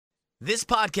This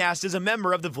podcast is a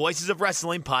member of the Voices of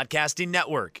Wrestling Podcasting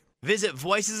Network. Visit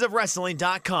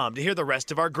voicesofwrestling.com to hear the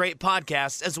rest of our great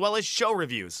podcasts, as well as show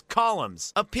reviews,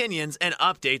 columns, opinions, and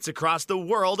updates across the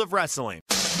world of wrestling.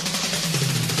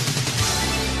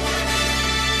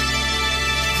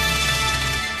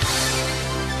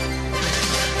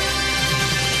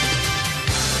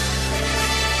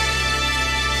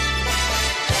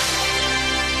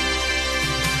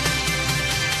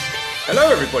 Hello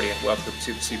everybody and welcome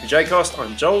to the Super J-Cast.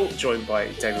 I'm Joel, joined by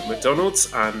Damon McDonald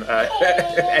and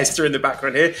Esther in the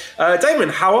background here. Damon,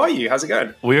 how are you? How's it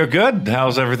going? We are good.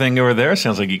 How's everything over there?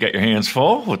 Sounds like you got your hands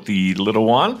full with the little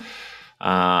one.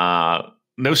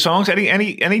 No songs?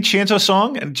 Any chance of a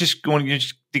song? And just going, you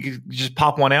just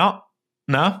pop one out?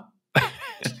 No?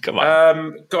 Come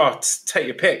on. God, take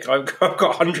your pick. I've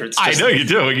got hundreds. I know you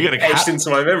do. You got etched into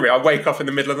my memory. I wake up in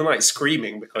the middle of the night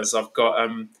screaming because I've got.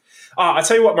 I'll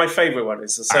tell you what my favourite one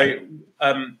is. So,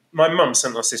 my mum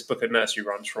sent us this book of nursery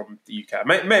rhymes from the UK. I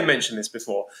may have mentioned this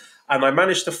before, and I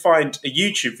managed to find a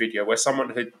YouTube video where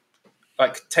someone had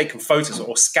taken photos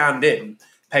or scanned in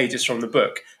pages from the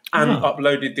book and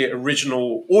uploaded the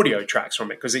original audio tracks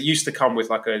from it, because it used to come with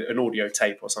an audio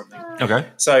tape or something. Okay,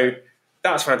 so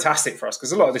that was fantastic for us,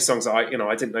 because a lot of these songs I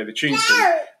didn't know the tunes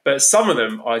to, but some of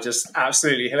them are just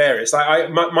absolutely hilarious.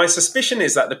 My suspicion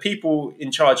is that the people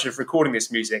in charge of recording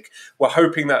this music were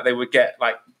hoping that they would get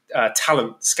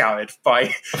talent scouted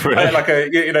by a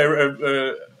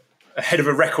head of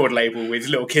a record label with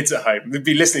little kids at home. They'd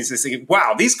be listening to this thinking,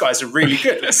 "Wow, these guys are really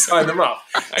good. Let's sign them up."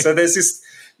 So there's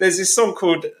this song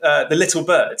called "The Little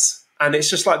Birds." And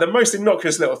it's just the most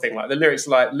innocuous little thing. The lyrics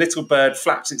are little bird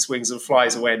flaps its wings and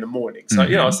flies away in the morning. So,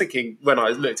 I was thinking when I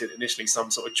looked at it initially, some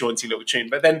sort of jaunty little tune.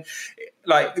 But then,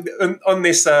 on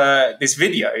this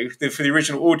video, for the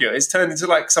original audio, it's turned into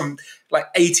some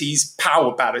 80s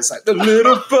power ballad. It's the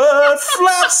little bird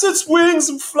flaps its wings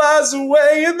and flies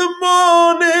away in the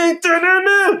morning.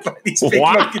 These big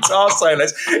long guitar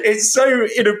solos. It's so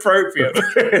inappropriate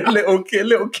for a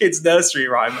little kid's nursery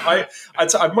rhyme. I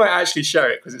might actually share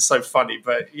it because it's so funny.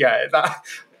 But yeah,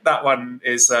 that one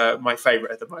is my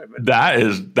favorite at the moment.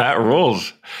 That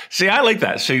rules. See, I like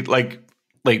that. See, like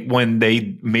when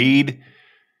they made,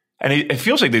 and it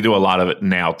feels like they do a lot of it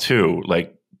now too,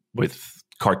 with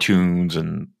cartoons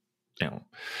and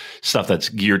stuff that's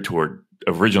geared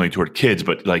originally toward kids.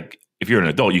 But if you're an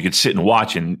adult, you could sit and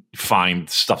watch and find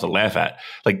stuff to laugh at.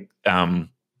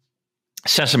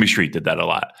 Sesame Street did that a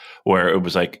lot, where it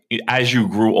was as you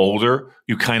grew older,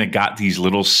 you kind of got these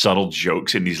little subtle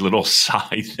jokes and these little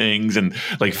side things and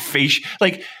face.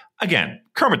 Again,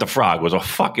 Kermit the Frog was a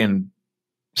fucking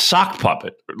sock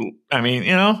puppet. I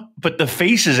mean, but the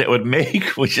faces it would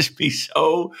make would just be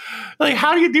so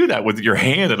how do you do that with your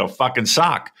hand in a fucking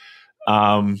sock?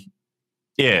 Yeah,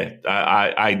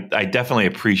 I definitely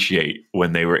appreciate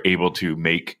when they were able to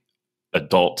make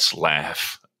adults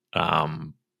laugh.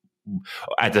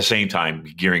 At the same time,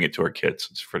 gearing it to our kids.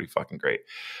 It's pretty fucking great.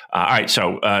 All right,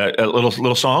 so a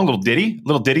little song, little ditty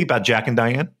about Jack and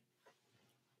Diane.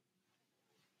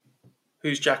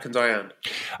 Who's Jack and Diane?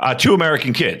 Two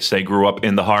American kids. They grew up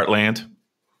in the heartland.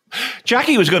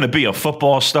 Jackie was going to be a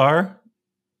football star.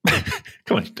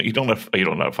 Come on, you don't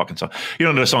know a fucking song. You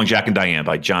don't know the song "Jack and Diane"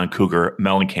 by John Cougar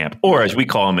Mellencamp, or as we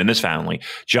call him in this family,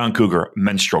 John Cougar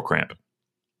Menstrual Cramp.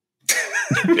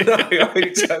 No,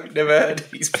 I've never heard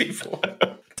of these people.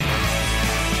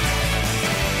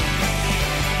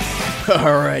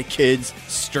 All right, kids,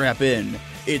 strap in.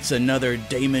 It's another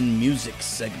Damon music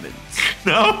segment.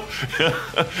 No,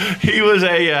 he was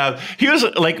when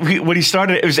he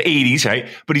started, it was the 80s, right?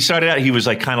 But he started out, he was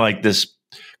kind of this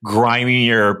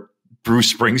grimier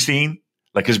Bruce Springsteen.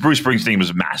 Because Bruce Springsteen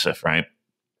was massive, right?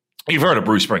 You've heard of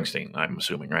Bruce Springsteen, I'm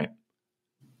assuming, right?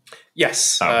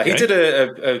 Yes, okay. He did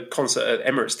a concert at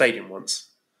Emirates Stadium once.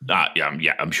 Yeah,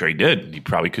 I'm sure he did. He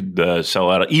probably could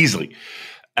sell out easily.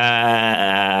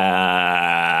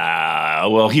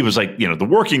 Well, he was the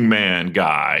working man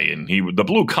guy, and he was the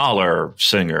blue collar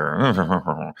singer.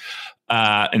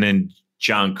 And then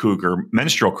John Cougar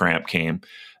Menstrual Cramp came,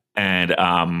 and it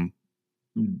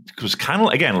was kind of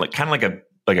like a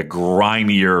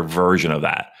grimier version of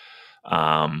that.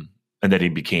 And then he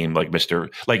became Mr.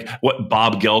 What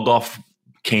Bob Geldof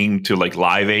came to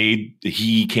Live Aid,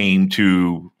 he came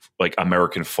to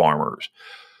American farmers.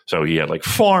 So he had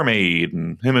Farm Aid,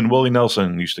 and him and Willie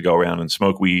Nelson used to go around and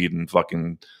smoke weed and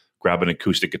fucking grab an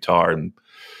acoustic guitar and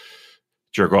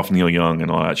jerk off Neil Young and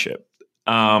all that shit.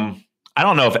 I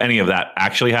don't know if any of that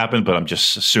actually happened, but I'm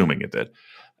just assuming it did.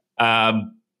 But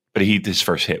his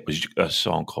first hit was a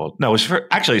song called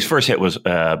his first hit was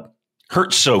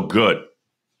 "Hurt So Good."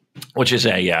 which is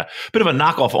a bit of a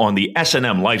knockoff on the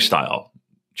S&M lifestyle,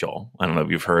 Joel. I don't know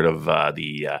if you've heard of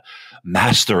the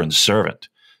Master and Servant.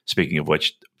 Speaking of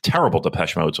which, terrible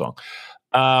Depeche Mode song.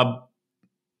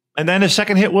 And then his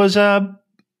second hit was Jack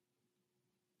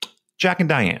and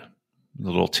Diane, a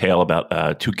little tale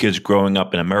about two kids growing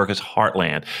up in America's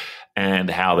heartland and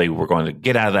how they were going to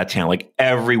get out of that town. Like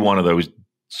every one of those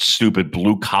stupid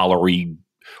blue-collary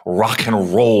rock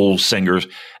and roll singers,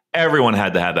 everyone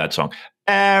had to have that song.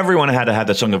 Everyone had to have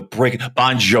that song of Break.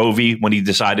 Bon Jovi, when he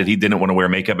decided he didn't want to wear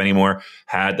makeup anymore,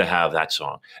 had to have that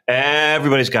song.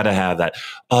 Everybody's got to have that.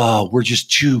 Oh, we're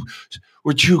two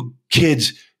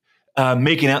kids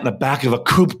making out in the back of a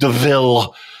Coupe de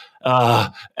Ville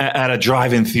at a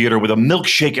drive-in theater with a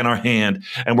milkshake in our hand,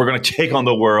 and we're going to take on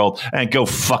the world and go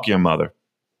fuck your mother.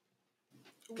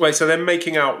 Wait, so they're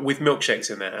making out with milkshakes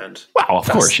in their hand? Wow, of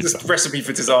course. That's a recipe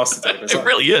for disaster. It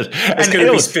really is. It's going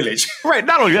to be spillage. Right.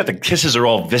 Not only that, the kisses are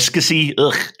all viscousy.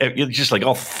 Ugh. It's just like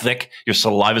all thick. Your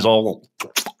saliva's all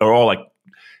like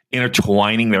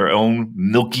intertwining their own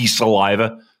milky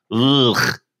saliva.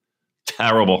 Ugh.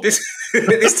 Terrible. This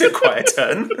took quite a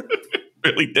turn. It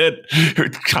really did. It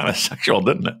was kind of sexual,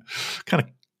 didn't it? Kind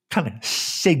of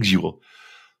sexual.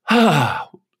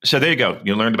 So there you go.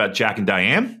 You learned about Jack and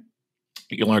Diane.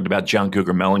 You learned about John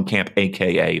Cougar Mellencamp,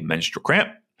 a.k.a. Menstrual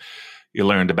Cramp. You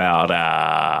learned about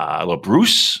a little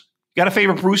Bruce. You got a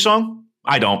favorite Bruce song?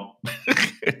 I don't.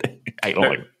 I don't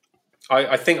like it.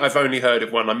 I think I've only heard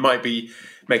of one. I might be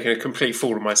making a complete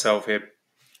fool of myself here.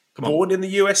 Born in the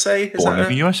USA? Born in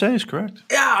the USA is correct.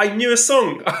 Yeah, I knew a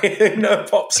song. I know a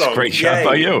pop song. Great job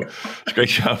by you. It's a great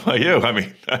job by you. I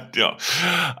mean,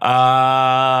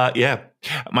 yeah.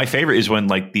 My favorite is when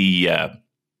like the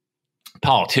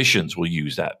politicians will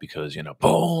use that because,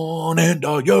 born in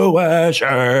the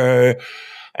USA.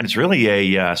 And it's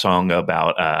really a song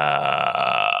about,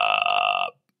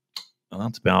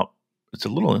 it's a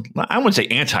little, I wouldn't say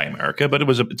anti-America, but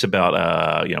it's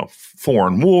about,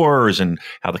 foreign wars and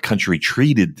how the country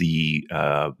treated the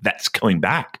vets coming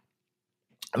back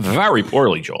very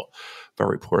poorly, Joel,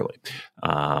 very poorly.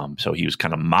 So he was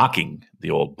kind of mocking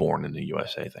the old born in the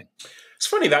USA thing. It's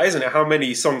funny that, isn't it? How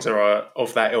many songs are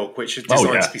of that ilk, which are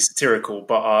designed to be satirical,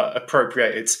 but are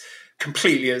appropriated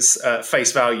completely as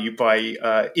face value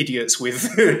by idiots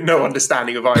with no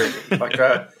understanding of irony. Like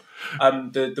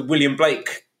the William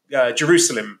Blake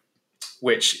Jerusalem,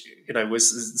 which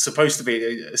was supposed to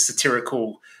be a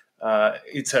satirical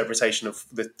interpretation of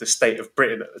the state of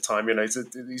Britain at the time.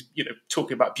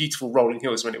 Talking about beautiful rolling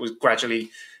hills when it was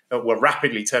rapidly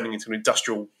turning into an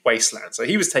industrial wasteland. So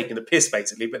he was taking the piss,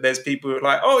 basically. But there's people who are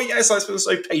like, oh, yes, I feel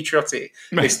so patriotic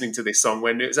listening to this song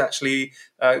when it was actually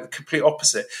the complete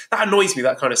opposite. That annoys me,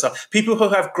 that kind of stuff. People who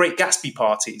have Great Gatsby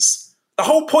parties. The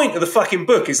whole point of the fucking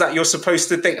book is that you're supposed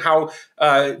to think how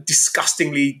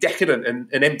disgustingly decadent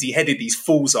and empty-headed these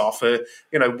fools are for,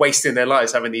 wasting their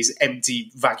lives having these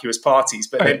empty, vacuous parties.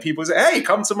 But then people say, hey,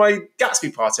 come to my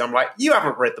Gatsby party. I'm like, you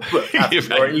haven't read the book, have you?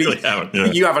 Or at least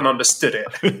you haven't understood it.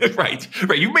 Right.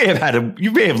 You may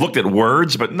have looked at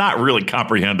words, but not really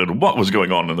comprehended what was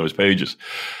going on in those pages.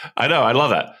 I know. I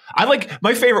love that.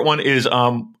 My favorite one is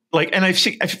and I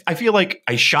feel like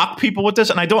I shock people with this,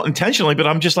 and I don't intentionally, but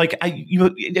I'm just like,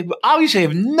 you obviously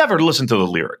have never listened to the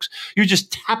lyrics. You're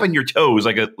just tapping your toes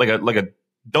like a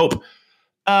dope.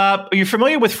 Are you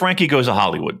familiar with Frankie Goes to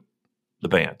Hollywood, the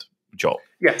band, Joel?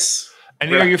 Yes.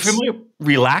 And are you familiar?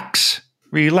 Relax,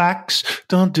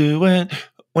 don't do it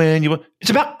when you. It's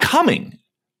about coming.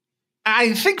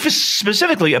 I think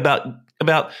specifically about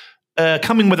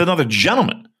coming with another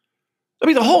gentleman. I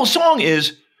mean, the whole song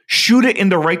is. Shoot it in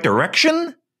the right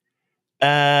direction.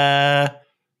 Again,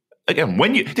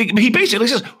 he basically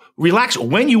says, relax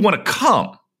when you want to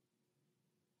come.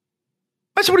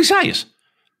 That's what he says.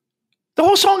 The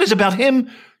whole song is about him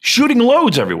shooting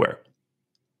loads everywhere.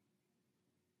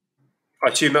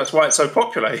 I assume that's why it's so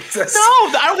popular. No,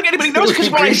 I don't think anybody knows because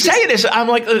when I say this, I'm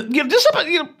like, but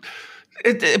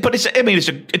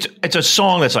it's a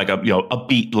song that's like a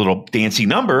beat little dancey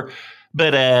number,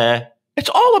 but it's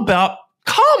all about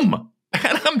come.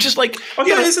 And I'm just like,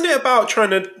 isn't it about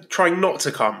trying not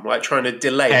to come, like trying to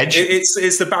delay?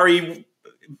 It's the Barry.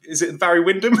 Is it Barry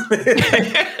Windham?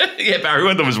 Yeah, Barry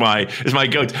Windham is my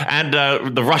goat,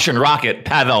 and the Russian rocket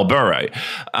Pavel Bure.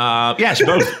 Yes,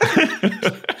 both.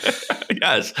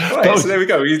 Yes, right, both. So there we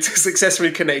go. You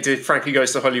successfully connected Frankie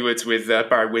Goes to Hollywood with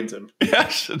Barry Windham.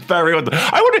 Yes, Barry Windham.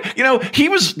 I wonder. He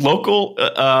was local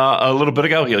a little bit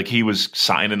ago. He was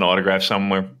signing an autograph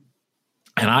somewhere.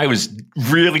 And I was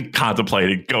really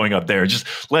contemplating going up there and just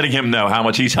letting him know how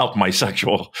much he's helped my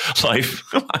sexual life,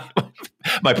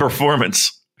 my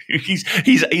performance.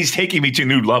 he's taking me to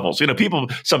new levels. You know, people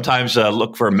sometimes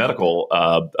look for a medical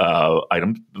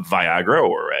item, Viagra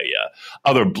or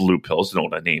other blue pills.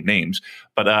 Don't want to name names,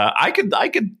 but I could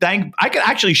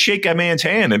actually shake a man's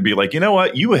hand and be like, you know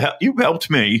what, you helped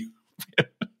me.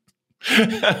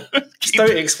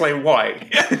 Don't explain why.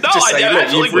 No, just say,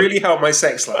 look, you've really helped my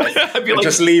sex life. And like,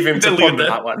 just leave him to ponder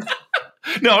that one.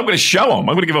 No, I'm going to show him.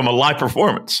 I'm going to give him a live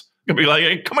performance. I'm going to be like,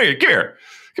 hey, come here,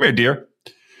 dear.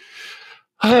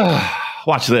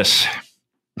 Watch this.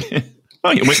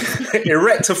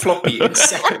 Erect a floppy in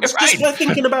seconds. Right. Just by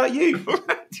thinking about you.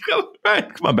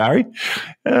 Right. Come on, Barry.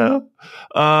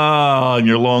 And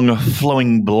your long,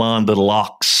 flowing blonde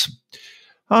locks.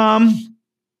 You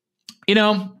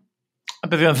know, I've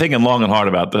been thinking long and hard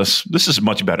about this. This is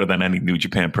much better than any New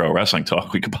Japan Pro Wrestling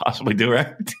talk we could possibly do,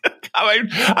 right?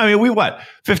 I mean, we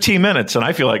 15 minutes, and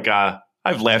I feel like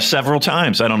I've laughed several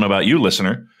times. I don't know about you,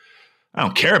 listener. I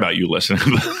don't care about you, listener,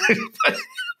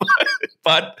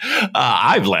 but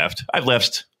I've laughed. I've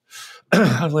laughed.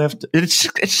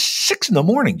 It's 6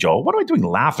 a.m, Joel. What am I doing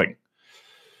laughing?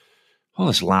 All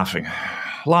this laughing.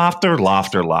 Laughter.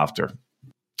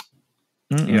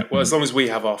 Yeah, well, as long as we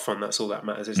have our fun, that's all that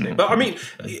matters, isn't it? But I mean,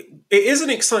 it is an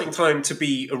exciting time to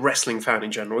be a wrestling fan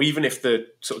in general, even if the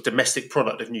sort of domestic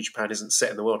product of New Japan isn't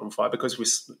setting the world on fire, because we're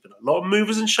a lot of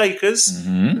movers and shakers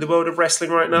in the world of wrestling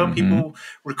right now. People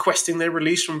requesting their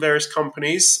release from various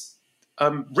companies.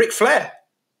 Ric Flair,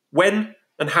 when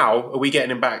and how are we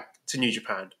getting him back to New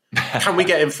Japan? Can we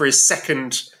get him for his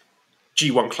second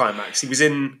G1 climax? He was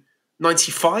in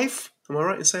 95. Am I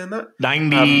right in saying that?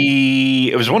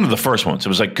 90. It was one of the first ones. It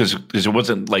was like because it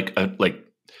wasn't like it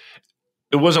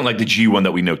wasn't like the G1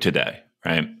 that we know today,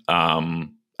 right?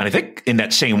 And I think in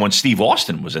that same one, Steve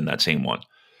Austin was in that same one,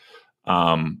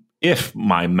 if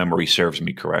my memory serves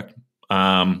me correct.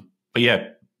 But yeah,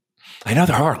 I know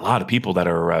there are a lot of people that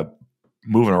are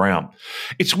moving around.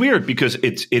 It's weird because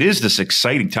it is this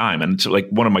exciting time, and it's like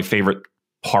one of my favorite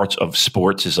parts of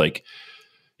sports is like.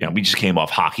 You know, we just came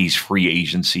off hockey's free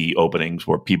agency openings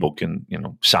where people can,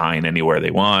 sign anywhere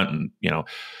they want. And,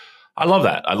 I love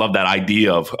that. I love that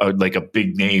idea of like a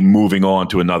big name moving on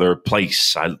to another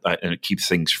place. And it keeps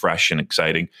things fresh and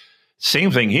exciting. Same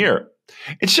thing here.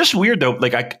 It's just weird, though.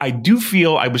 Like, I do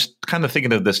feel I was kind of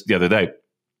thinking of this the other day,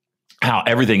 how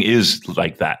everything is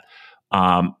like that.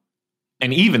 And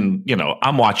even,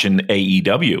 I'm watching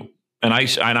AEW and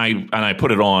I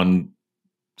put it on.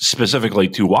 Specifically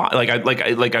to watch,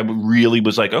 I really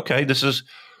was like, okay,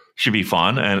 should be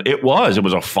fun, and it was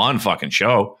a fun fucking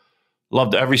show.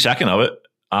 Loved every second of it,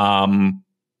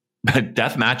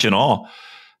 death match and all,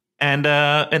 and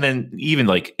then even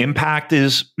like Impact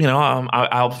is,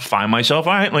 I'll find myself,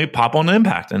 all right, let me pop on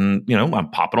Impact, and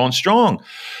I'm popping on strong.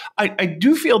 I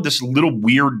do feel this little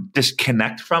weird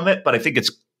disconnect from it, but I think it's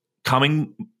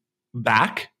coming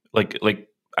back. Like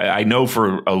I know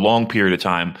for a long period of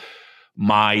time.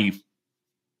 My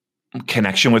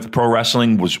connection with pro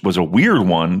wrestling was a weird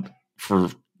one for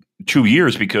 2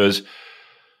 years because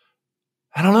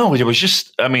I don't know. It was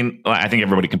just, I mean, I think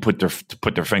everybody can put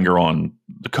their finger on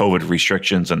the COVID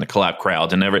restrictions and the collab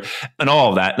crowds and all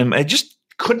of that. And I just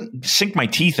couldn't sink my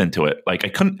teeth into it. Like I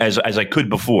couldn't as I could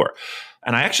before.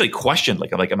 And I actually questioned,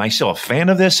 like, am I still a fan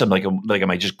of this? Am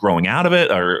I just growing out of it?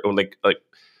 Or like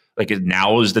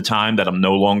now is the time that I'm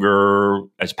no longer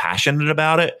as passionate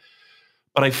about it.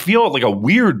 But I feel like a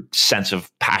weird sense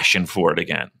of passion for it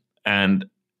again. And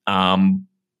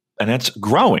it's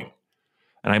growing.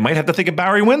 And I might have to think of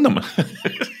Barry Windham.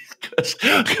 Because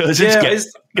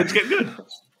it's getting good.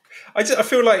 I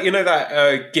feel like,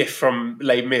 that gif from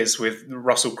Les Mis with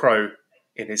Russell Crowe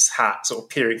in his hat sort of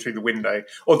peering through the window.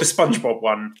 Or the SpongeBob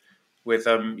one with,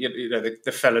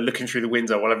 the fella looking through the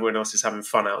window while everyone else is having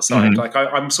fun outside. Like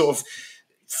I'm sort of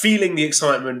feeling the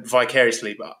excitement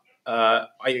vicariously, but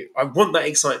I want that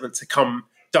excitement to come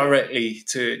directly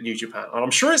to New Japan, and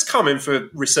I'm sure it's coming for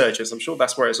researchers. I'm sure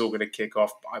that's where it's all going to kick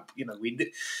off.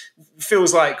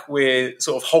 Feels like we're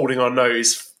sort of holding our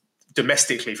nose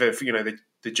domestically for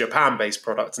the Japan-based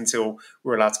product until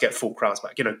we're allowed to get full crowds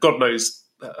back. God knows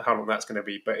how long that's going to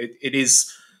be, but it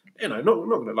is. Not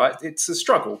going to lie, it's a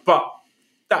struggle. But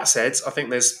that said, I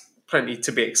think there's plenty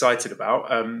to be excited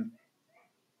about.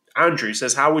 Andrew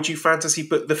says, how would you fantasy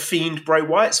book The Fiend Bray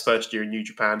Wyatt's first year in New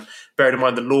Japan, bearing in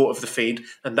mind the lore of The Fiend?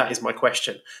 And that is my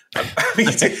question.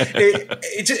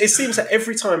 It seems that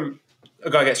every time a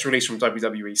guy gets released from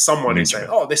WWE, someone is saying,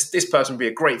 this person would be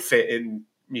a great fit in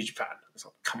New Japan. It's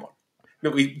like, come on.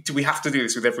 No, do we have to do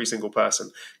this with every single person?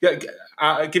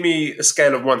 Give me a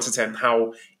scale of 1 to 10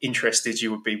 how interested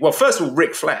you would be. Well, first of all,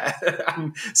 Ric Flair,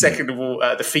 and second of all,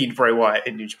 The Fiend Bray Wyatt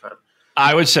in New Japan.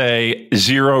 I would say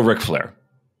 0 Ric Flair.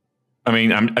 I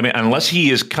mean, unless he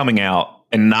is coming out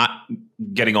and not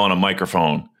getting on a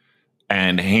microphone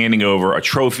and handing over a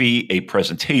trophy, a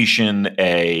presentation,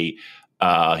 he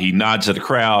nods at the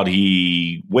crowd,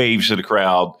 he waves to the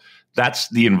crowd. That's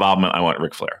the involvement I want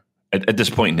Ric Flair at this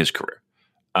point in his career.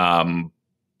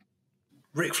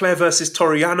 Ric Flair versus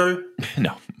Toriano?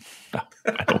 No,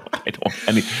 I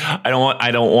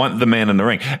don't want the man in the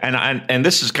ring. And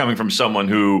this is coming from someone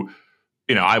who,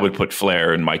 I would put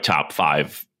Flair in my top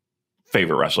 5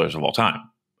 favorite wrestlers of all time.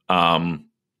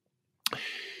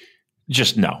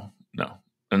 Just no.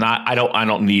 And I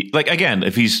don't need, like, again,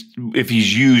 if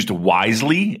he's used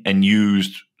wisely and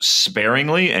used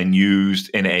sparingly and used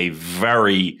in a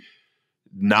very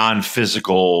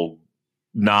non-physical,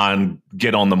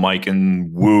 get on the mic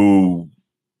and woo,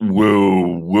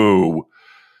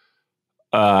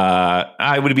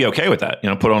 I would be okay with that.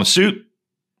 Put on a suit,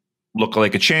 look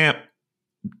like a champ,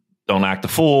 don't act a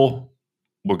fool.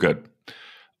 We're good.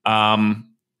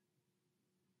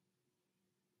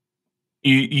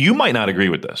 You might not agree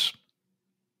with this.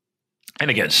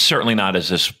 And again, certainly not as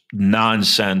this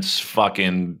nonsense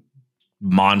fucking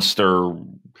monster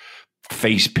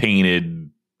face painted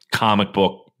comic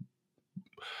book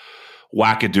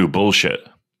wackadoo bullshit.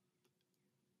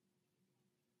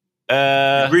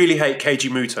 You really hate Keiji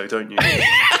Muto, don't you?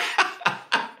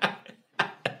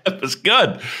 That was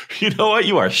good. You know what?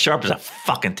 You are sharp as a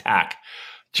fucking tack,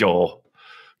 Joel.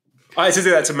 I had to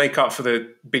do that to make up for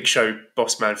the Big Show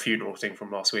Boss Man funeral thing from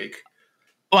last week.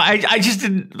 Well, I just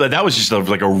didn't. That was just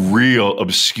like a real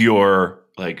obscure,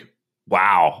 like,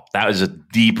 wow. That was like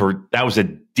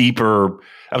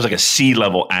a sea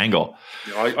level angle.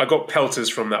 Yeah, I got pelters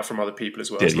from that from other people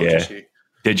as well.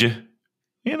 Did you?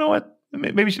 You know what?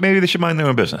 Maybe they should mind their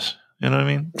own business. You know what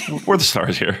I mean? We're the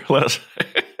stars here. Let us.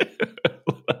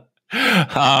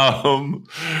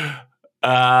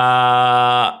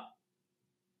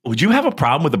 Would you have a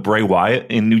problem with the Bray Wyatt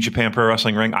in New Japan Pro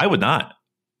Wrestling ring? I would not.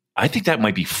 I think that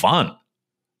might be fun.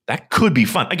 That could be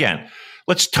fun. Again,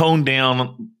 let's tone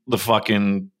down the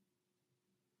fucking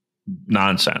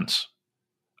nonsense.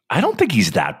 I don't think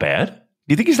he's that bad. Do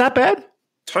you think he's that bad?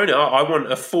 Tony, I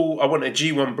want a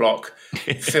G1 block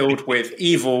filled with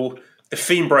Evil, The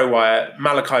Fiend Bray Wyatt,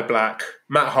 Malachi Black,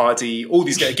 Matt Hardy, all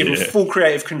these guys, give him full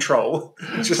creative control.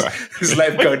 just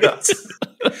let him go nuts.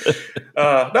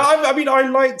 I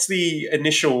liked the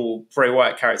initial Bray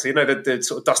Wyatt character. The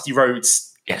sort of Dusty Rhodes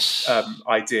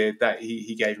idea that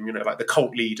he gave him, like the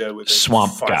cult leader with the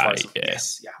swamp guy.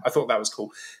 Yes, I thought that was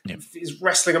cool. Yeah. His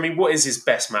wrestling, what is his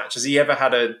best match? Has he ever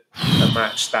had a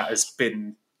match that has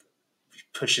been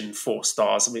pushing 4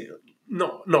 stars?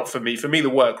 Not for me. For me, the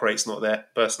work rate's not there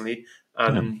personally,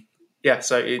 and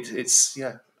so it's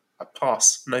a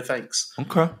pass. No thanks.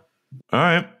 Okay, all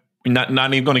right. We're not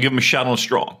even going to give him a shot on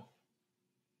Strong.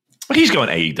 But he's going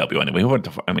AEW anyway. What the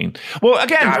fuck? Well,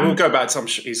 again, we'll go back to.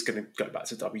 He's going to go back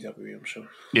to WWE. I'm sure.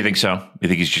 You think so? You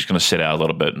think he's just going to sit out a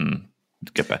little bit and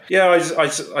get back? Yeah, I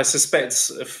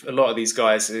suspect a lot of these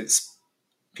guys, it's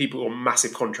people on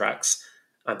massive contracts,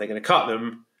 and they're going to cut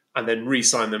them and then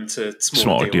re-sign them to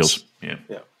smaller deals. Yeah.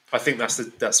 I think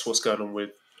that's what's going on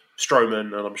with Strowman,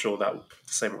 and I'm sure the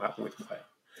same will happen with Wyatt.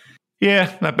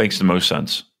 Yeah, that makes the most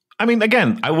sense.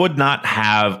 Again, I would not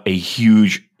have a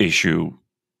huge issue.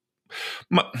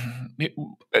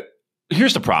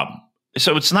 Here's the problem.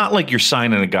 So it's not like you're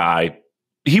signing a guy.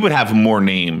 He would have more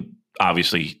name,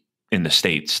 obviously, in the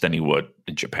States than he would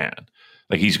in Japan.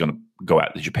 Like, he's going to go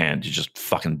out to Japan to just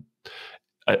fucking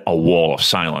a wall of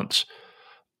silence.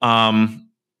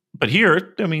 But here,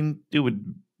 it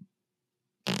would.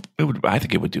 I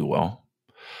think it would do well.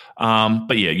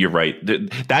 But yeah, you're right.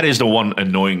 That is the one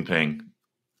annoying thing.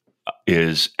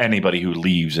 Is anybody who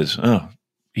leaves is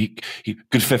he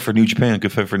good fit for New Japan,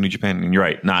 and you're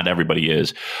right. Not everybody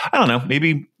is. I don't know.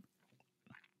 Maybe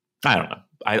I don't know.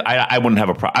 I wouldn't have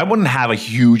I wouldn't have a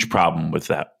huge problem with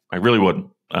that. I really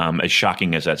wouldn't. As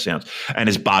shocking as that sounds, and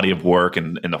his body of work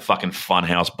and the fucking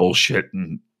funhouse bullshit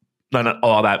and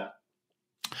all that.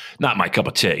 Not my cup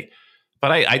of tea.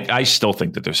 But I still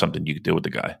think that there's something you could do with the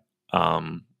guy.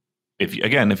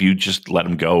 If you just let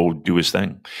him go do his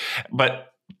thing. But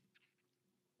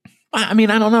I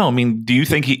don't know. Do you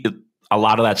think a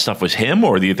lot of that stuff was him,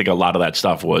 or do you think a lot of that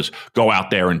stuff was go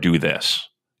out there and do this?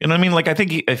 You know what I mean? Like, I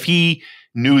think if he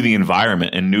knew the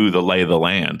environment and knew the lay of the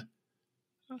land,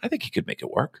 I think he could make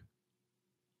it work.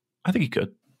 I think he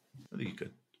could.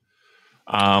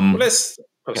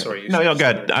 Sorry. No, go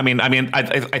ahead. I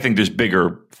think there's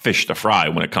bigger fish to fry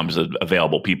when it comes to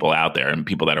available people out there and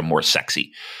people that are more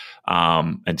sexy.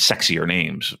 and sexier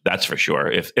names. That's for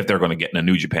sure. If they're going to get in a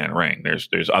New Japan ring,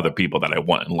 there's other people that I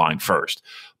want in line first.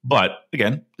 But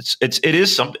again,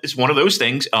 it's one of those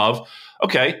things of,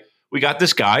 okay, we got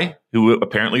this guy who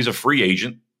apparently is a free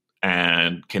agent.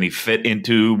 And can he fit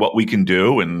into what we can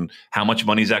do? And how much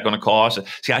money is that going to cost?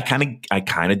 See, I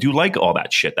kind of do like all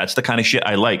that shit. That's the kind of shit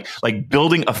I like. Like,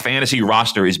 building a fantasy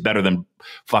roster is better than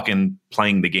fucking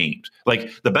playing the games. Like,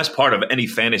 the best part of any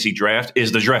fantasy draft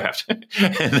is the draft,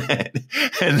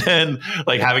 and then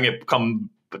like having it come,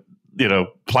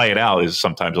 play it out is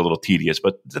sometimes a little tedious.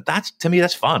 But to me,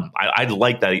 that's fun. I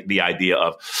like the idea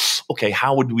of, okay,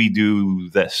 how would we do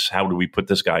this? How would we put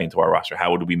this guy into our roster? How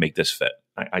would we make this fit?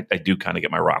 I do kind of get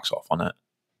my rocks off on that.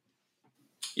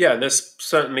 Yeah, there's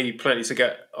certainly plenty to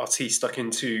get our teeth stuck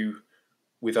into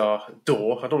with our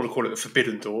door. I don't want to call it the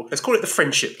forbidden door. Let's call it the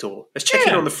friendship door. Let's check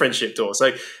in on the friendship door.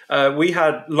 So we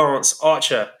had Lance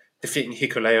Archer defeating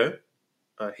Hikuleo.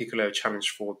 Hikuleo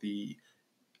challenged for the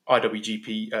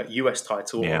IWGP US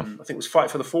title. Yeah. I think it was Fight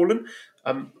for the Fallen.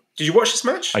 Did you watch this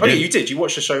match? Did. Yeah, you did. You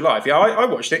watched the show live. Yeah, I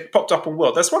watched it. Popped up on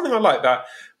World. That's one thing I like that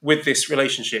with this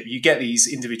relationship. You get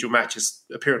these individual matches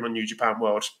appearing on New Japan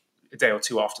World a day or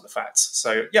two after the fact.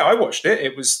 So, yeah, I watched it.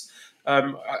 It was,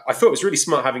 I thought it was really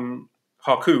smart having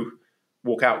Haku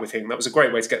walk out with him. That was a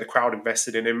great way to get the crowd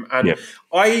invested in him. And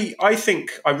I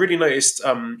think I really noticed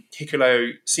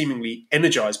Hikuleo seemingly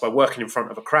energized by working in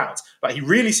front of a crowd. Like, he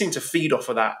really seemed to feed off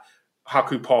of that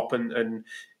Haku pop and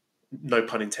no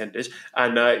pun intended,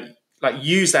 and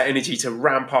use that energy to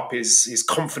ramp up his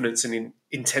confidence and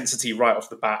intensity right off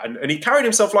the bat. And he carried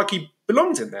himself like he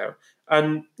belonged in there.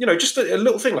 And, just a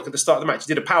little thing like at the start of the match,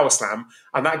 he did a power slam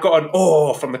and that got an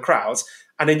 "oh" from the crowds.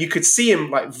 And then you could see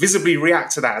him visibly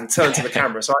react to that and turn to the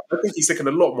camera. So I think he's looking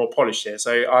a lot more polished here.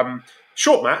 So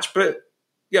short match, but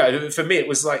yeah, for me, it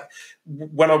was like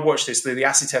when I watched this, the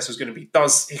acid test was going to be,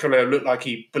 does Hikuleo look like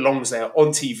he belongs there on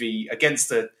TV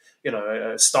against a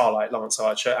star like Lance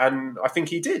Archer? And I think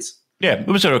he did. Yeah, it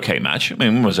was an okay match. I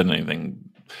mean, it wasn't anything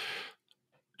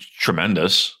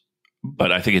tremendous,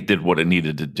 but I think it did what it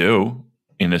needed to do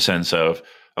in the sense of,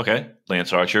 okay,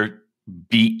 Lance Archer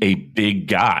beat a big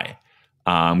guy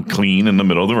clean in the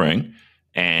middle of the ring,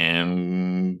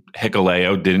 and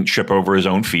Hikuleo didn't trip over his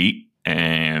own feet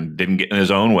and didn't get in his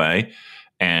own way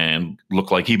and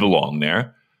looked like he belonged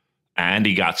there. And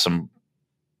he got some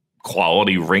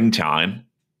quality ring time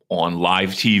on live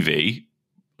TV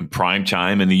in prime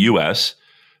time in the U.S.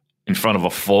 in front of a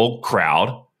full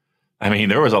crowd. I mean,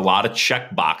 there was a lot of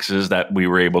check boxes that we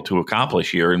were able to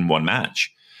accomplish here in one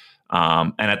match.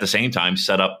 And at the same time,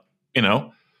 set up,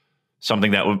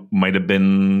 something that might have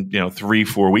been,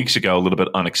 3-4 weeks ago, a little bit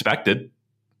unexpected.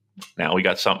 Now we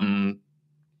got something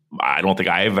I don't think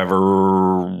I've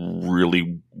ever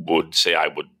really would say I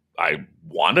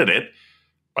wanted it,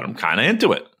 but I'm kind of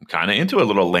into it. I'm kind of into a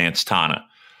little Lance Tana.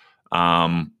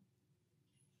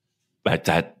 But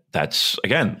that's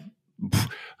again,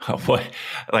 what,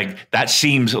 like, that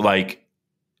seems like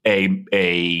a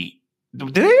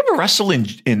did they ever wrestle in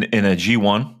a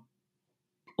G1?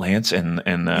 Lance and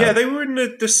yeah, they were in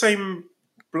the same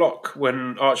block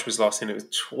when Arch was last in. It was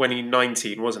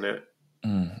 2019, wasn't it?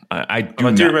 I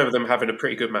do remember them having a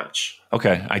pretty good match.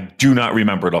 Okay, I do not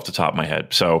remember it off the top of my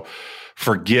head, so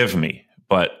forgive me.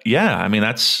 But yeah, I mean,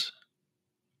 that's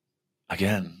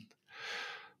again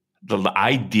the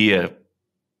idea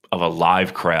of a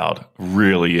live crowd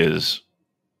really is.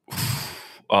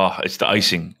 Oh, it's the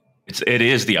icing. It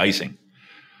is the icing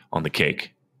on the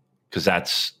cake, because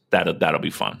that'll be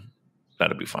fun.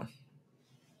 That'll be fun.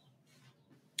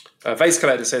 Vase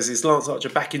Collector says, is Lance Archer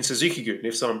back in Suzuki-gun?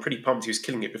 If so, I'm pretty pumped he was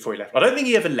killing it before he left. I don't think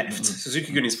he ever left.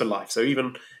 Suzuki-gun is for life. So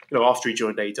even after he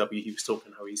joined AEW, he was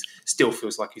talking how he still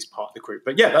feels like he's part of the group.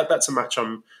 But yeah, that's a match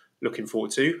I'm looking forward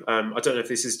to. I don't know if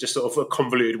this is just sort of a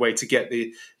convoluted way to get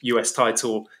the US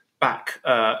title back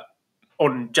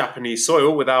on Japanese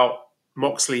soil without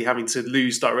Moxley having to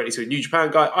lose directly to a New Japan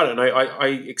guy. I don't know. I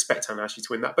expect Tanahashi to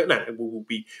win that, but no, we'll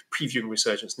be previewing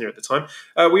Resurgence near at the time.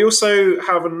 We also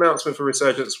have an announcement for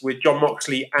Resurgence with Jon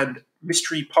Moxley and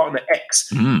Mystery Partner X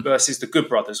versus the Good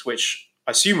Brothers, which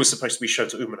I assume was supposed to be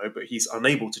Shota Umino, but he's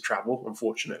unable to travel,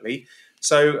 unfortunately.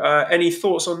 So any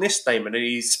thoughts on this, Damon?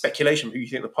 Any speculation who you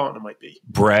think the partner might be?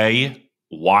 Bray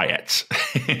Wyatt.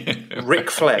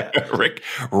 Ric Flair.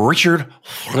 Richard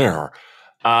Flair.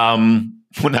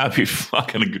 Wouldn't that be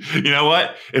fucking good? You know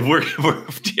what? If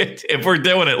we're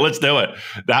doing it, let's do it.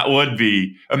 That would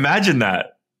be, imagine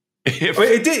that. Well,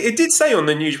 it did say on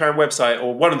the New Japan website,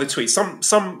 or one of the tweets,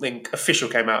 something official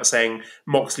came out saying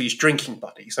Moxley's drinking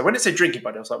buddy. So when it said drinking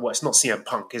buddy, I was like, well, it's not CM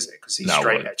Punk, is it? Because he's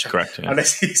straight edge. Correct. Yeah.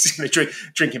 Unless he's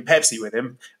drinking Pepsi with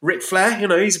him. Ric Flair,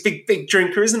 he's a big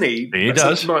drinker, isn't he? He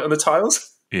does. Night on the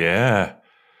tiles. Yeah.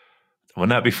 Wouldn't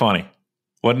that be funny?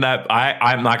 Wouldn't that?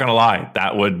 I'm not going to lie.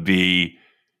 That would be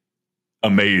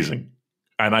amazing.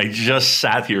 And I just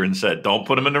sat here and said, "Don't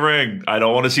put him in the ring. I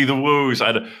don't want to see the woos.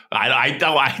 I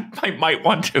might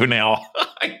want to now.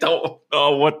 I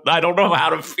don't know how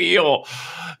to feel."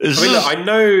 I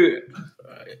know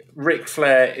Ric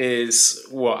Flair is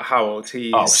how old?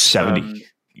 He's 70,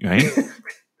 right?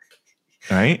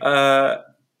 Right?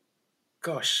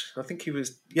 Gosh, I think he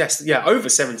was over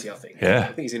 70. I think. Yeah,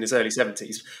 I think he's in his early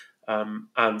 70s,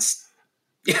 and.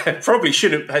 Yeah, probably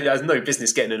shouldn't. Has no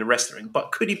business getting in a wrestling.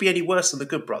 But could he be any worse than the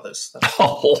Good Brothers?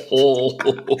 No,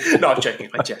 I'm joking.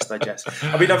 I jest.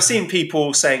 I mean, I've seen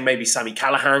people saying maybe Sami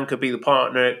Callihan could be the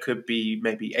partner. It could be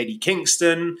maybe Eddie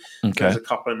Kingston. Okay. There's a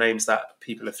couple of names that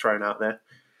people have thrown out there.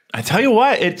 I tell you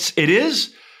what, it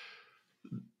is.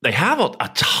 They have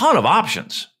a ton of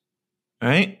options,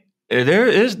 right? They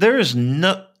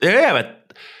have a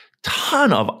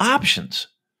ton of options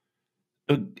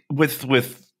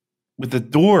with the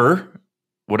door,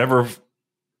 whatever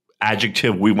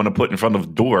adjective we want to put in front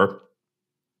of door,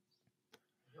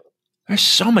 there's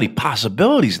so many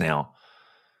possibilities now.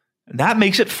 And that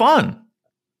makes it fun.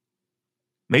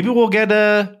 Maybe we'll get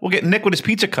Nick with his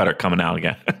pizza cutter coming out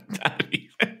again. That'd be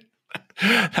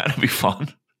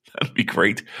fun. That'd be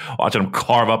great. Watching him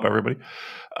carve up everybody.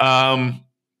 I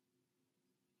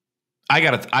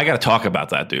gotta talk about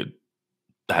that, dude.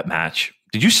 That match.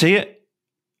 Did you see it?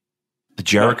 The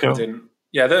Jericho? No, I didn't.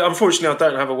 Yeah, unfortunately, I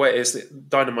don't have a way.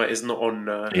 Dynamite is not on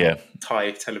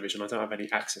Thai television. I don't have any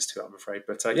access to it, I'm afraid.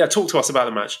 But talk to us about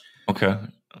the match. Okay.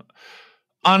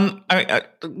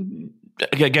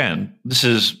 Again, this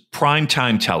is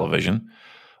primetime television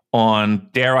on,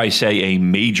 dare I say, a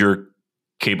major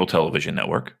cable television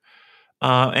network.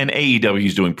 And AEW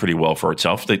is doing pretty well for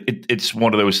itself. It's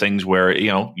one of those things where,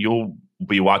 you'll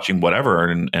be watching whatever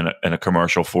and a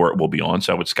commercial for it will be on.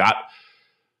 So it's got,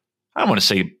 I don't want to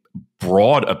say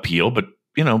broad appeal, but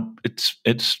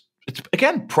it's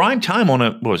again prime time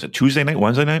on Tuesday night,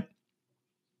 Wednesday night.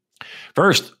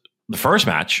 The first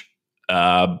match,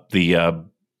 the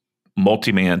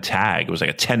multi-man tag. It was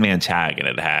like a 10-man tag, and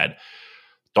it had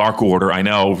Dark Order. I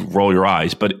know, roll your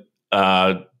eyes, but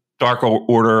Dark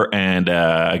Order and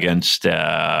against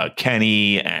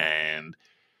Kenny and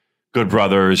Good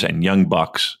Brothers and Young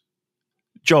Bucks.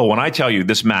 Joel, when I tell you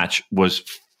this match was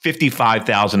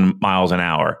 55,000 miles an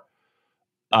hour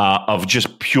of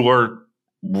just pure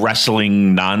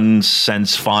wrestling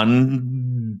nonsense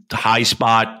fun, high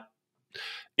spot.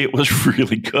 It was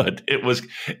really good. It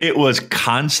was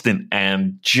constant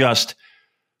and just,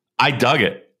 I dug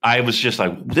it. I was just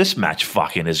like, this match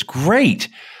fucking is great.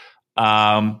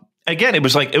 Again, it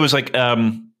was like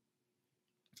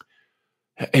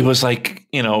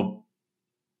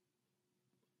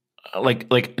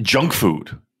like junk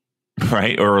food.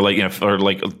 Right, or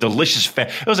like delicious fat.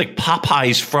 It was like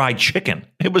Popeye's fried chicken.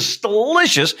 It was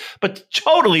delicious, but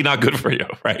totally not good for you.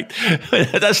 Right,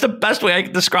 that's the best way I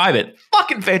can describe it.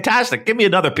 Fucking fantastic. Give me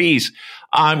another piece.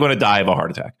 I'm going to die of a heart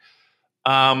attack.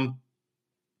 And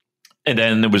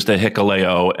then there was the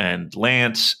Hikuleo and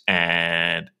Lance,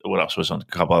 and what else was on a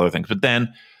couple other things. But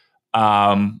then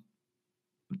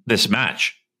this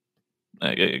match,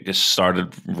 I guess,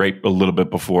 started right a little bit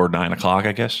before 9:00.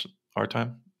 I guess our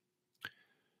time.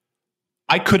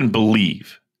 I couldn't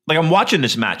believe, I'm watching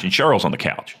this match and Cheryl's on the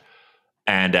couch,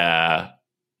 and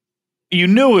you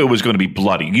knew it was going to be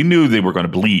bloody. You knew they were going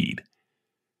to bleed.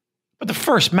 But the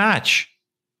first match,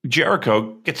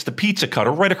 Jericho gets the pizza cutter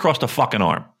right across the fucking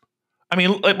arm. I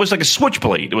mean, it was like a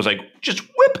switchblade. It was like, just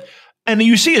whip. And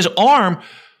you see his arm,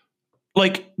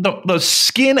 like the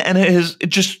skin and it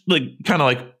just kind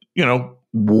of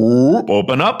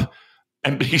open up,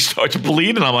 and he starts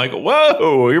bleeding. And I'm like,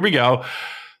 whoa, here we go.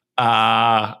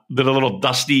 The little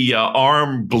dusty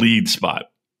arm bleed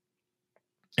spot.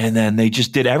 And then they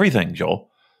just did everything, Joel.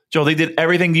 They did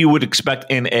everything you would expect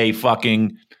in a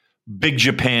fucking Big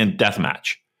Japan death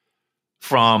match.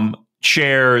 From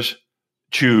chairs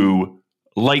to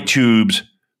light tubes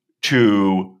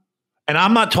to, and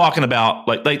I'm not talking about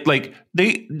they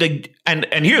and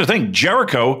here's the thing,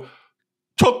 Jericho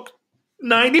took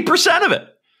 90% of it.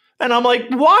 And I'm like,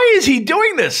 why is he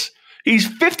doing this? He's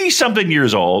 50-something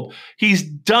years old. He's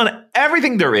done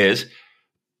everything there is.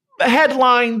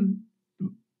 Headline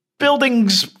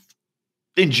buildings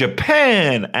in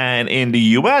Japan and in the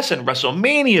U.S. and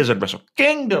WrestleManias and Wrestle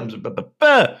Kingdoms.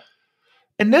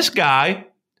 And this guy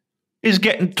is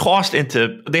getting tossed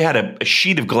into, they had a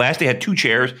sheet of glass. They had 2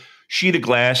 chairs, sheet of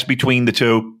glass between the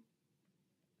two,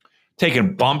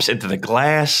 taking bumps into the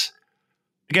glass.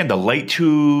 Again, the light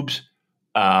tubes,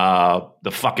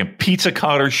 the fucking pizza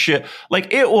cutter shit.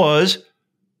 Like, it was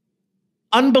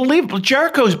unbelievable.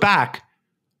 Jericho's back.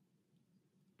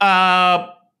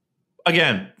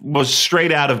 Again, was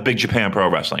straight out of Big Japan Pro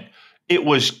Wrestling. It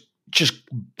was just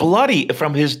bloody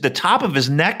from the top of his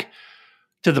neck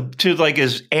to like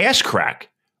his ass crack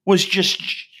was just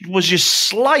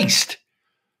sliced.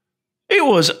 It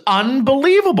was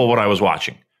unbelievable what I was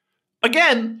watching.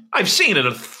 Again, I've seen it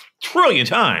a trillion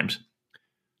times.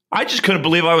 I just couldn't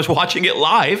believe I was watching it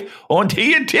live on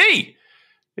TNT.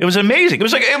 It was amazing. It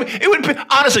was like it would be,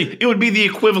 honestly, it would be the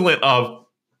equivalent of,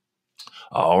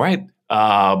 all right,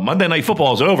 Monday Night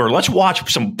Football is over. Let's watch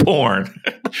some porn.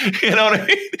 You know what I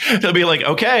mean? They'll be like,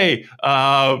 okay,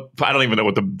 I don't even know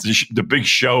what the big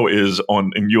show is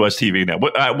in US TV now.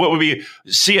 What would be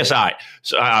CSI?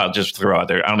 So I'll just throw out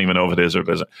there. I don't even know if it is or it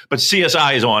isn't. But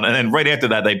CSI is on, and then right after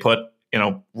that they put,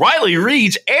 Riley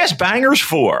Reid's Ass Bangers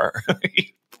 4.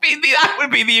 That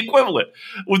would be the equivalent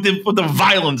with the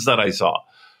violence that I saw.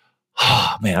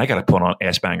 Oh, man, I got to put on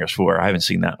Ass Bangers 4. I haven't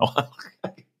seen that in a while.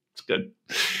 It's good.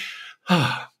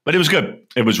 But it was good.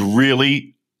 It was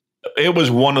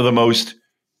one of the most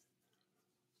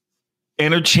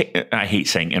entertaining. I hate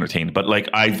saying entertained, but like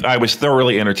I was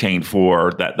thoroughly entertained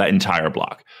for that entire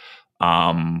block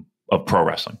of pro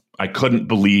wrestling. I couldn't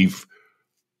believe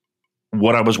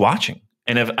what I was watching.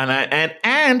 And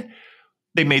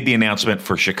they made the announcement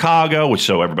for Chicago, which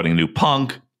so everybody knew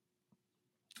Punk.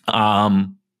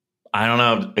 I don't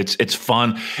know. It's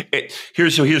fun.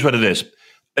 Here's what it is.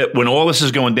 When all this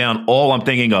is going down, all I'm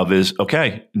thinking of is,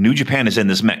 okay, New Japan is in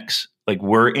this mix. Like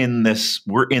we're in this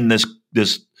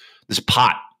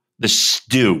pot, this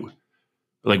stew.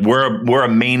 Like we're a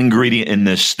main ingredient in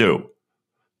this stew.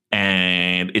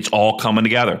 And it's all coming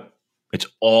together. It's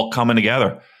all coming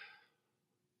together.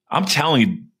 I'm telling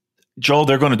you, Joel,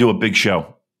 they're going to do a big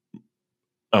show.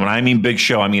 When I mean big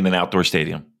show, I mean an outdoor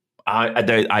stadium.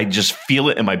 I just feel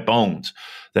it in my bones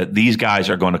that these guys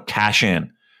are going to cash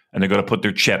in and they're going to put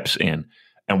their chips in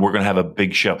and we're going to have a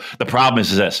big show. The problem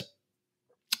is this.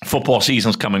 Football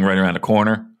season's coming right around the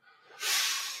corner.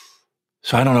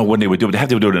 So I don't know when they would do it. They have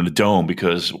to do it in a dome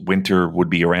because winter would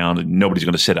be around and nobody's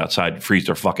going to sit outside and freeze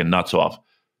their fucking nuts off.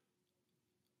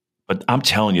 But I'm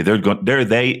telling you,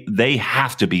 they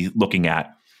have to be looking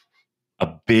at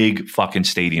a big fucking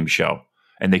stadium show,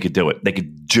 and they could do it. They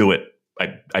could do it.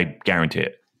 I guarantee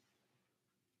it.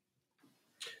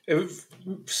 It was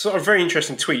sort of a very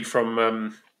interesting tweet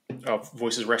from our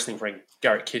Voices Wrestling friend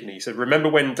Garrett Kidney. He said, remember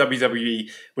when WWE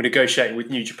were negotiating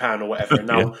with New Japan or whatever, and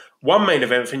now one main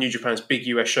event for New Japan's big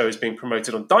US show is being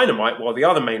promoted on Dynamite while the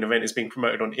other main event is being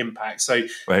promoted on Impact. So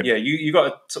yeah, you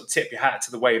got to sort of tip your hat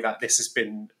to the way that this has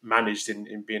been managed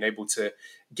in being able to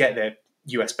get their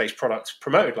US-based products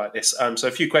promoted like this. So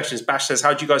a few questions. Bash says,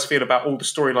 how do you guys feel about all the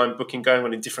storyline booking going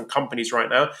on in different companies right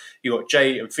now? You got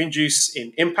Jay and Finjuice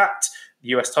in Impact, the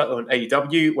US title on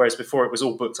AEW, whereas before it was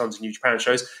all booked onto New Japan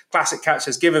shows. Classic Cat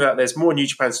says, given that there's more New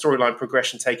Japan storyline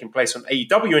progression taking place on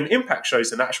AEW and Impact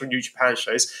shows than actual New Japan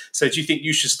shows, so do you think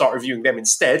you should start reviewing them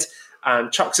instead?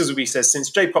 And Chuck Sizzleby says, since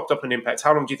Jay popped up on Impact,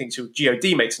 how long do you think till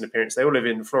GOD makes an appearance? They all live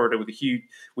in Florida with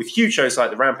huge shows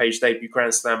like the Rampage debut,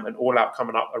 Grand Slam, and All Out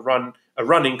coming up. A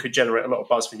run-in could generate a lot of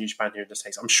buzz for New Japan here in the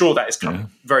States. I'm sure that is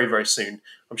coming very, very soon.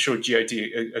 I'm sure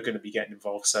GOD are going to be getting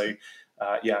involved. So,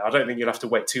 I don't think you'll have to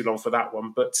wait too long for that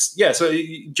one. But, yeah, so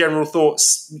general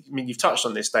thoughts. I mean, you've touched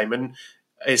on this, Damon.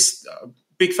 It's a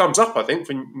big thumbs up, I think,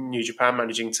 for New Japan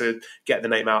managing to get the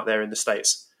name out there in the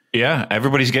States. Yeah,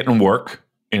 everybody's getting work.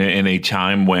 In a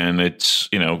time when it's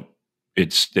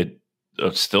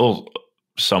still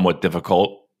somewhat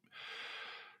difficult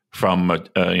from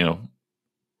a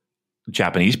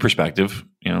Japanese perspective.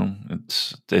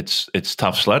 It's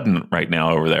tough sledding right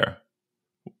now over there,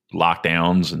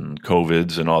 lockdowns and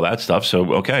COVIDs and all that stuff.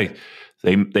 So okay,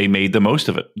 they made the most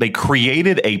of it. They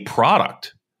created a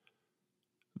product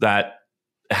that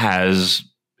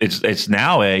it's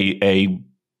now a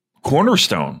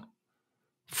cornerstone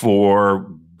for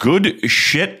good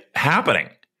shit happening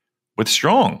with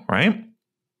Strong, right?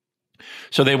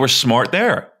 So they were smart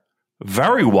there.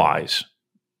 Very wise.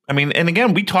 I mean, and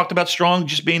again, we talked about Strong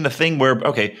just being the thing where,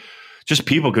 okay, just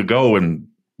people could go and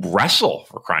wrestle,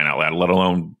 for crying out loud, let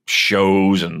alone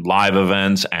shows and live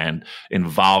events and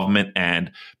involvement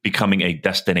and becoming a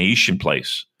destination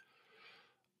place.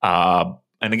 And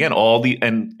again,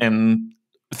 and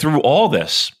through all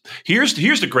this, here's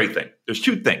the great thing. There's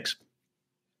two things.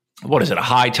 what is it? A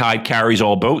high tide carries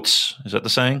all boats. Is that the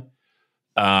saying?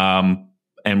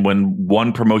 And when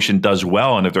one promotion does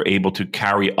well, and if they're able to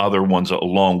carry other ones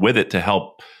along with it to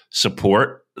help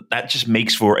support, that just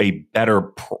makes for a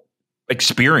better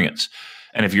experience.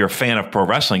 And if you're a fan of pro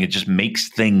wrestling, it just makes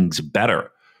things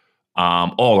better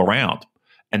all around.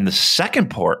 And the second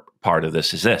part of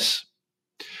this is this.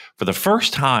 For the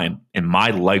first time in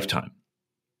my lifetime,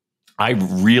 I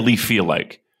really feel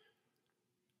like,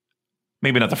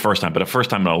 maybe not the first time, but the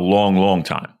first time in a long, long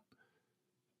time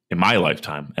in my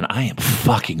lifetime, and I am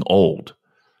fucking old.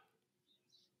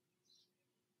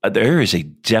 There is a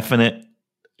definite,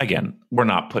 again, we're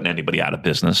not putting anybody out of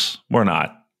business. We're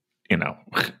not,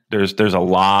 there's a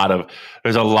lot of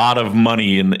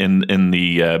money in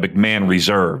the McMahon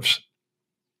reserves.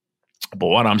 But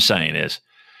what I'm saying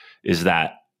is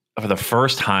that for the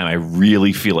first time, I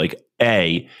really feel like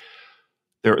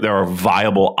there are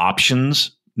viable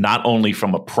options, not only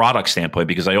from a product standpoint,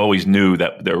 because I always knew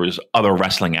that there was other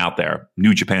wrestling out there,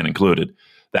 New Japan included,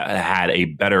 that had a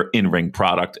better in-ring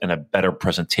product and a better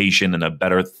presentation and a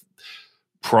better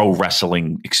pro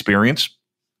wrestling experience.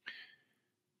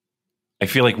 I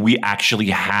feel like we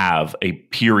actually have a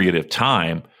period of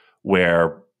time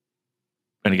where,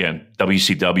 and again,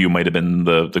 WCW might have been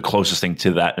the closest thing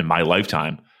to that in my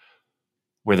lifetime,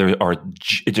 where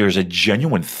there's a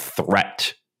genuine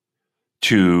threat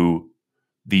to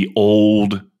the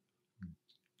old,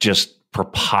 just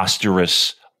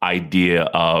preposterous idea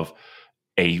of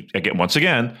a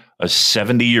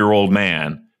 70-year-old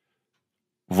man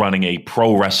running a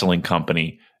pro wrestling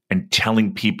company and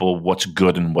telling people what's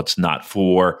good and what's not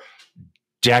for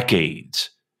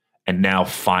decades. And now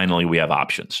finally we have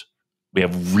options. We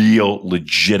have real,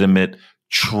 legitimate,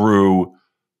 true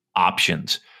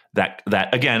options that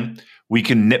again, we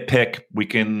can nitpick, we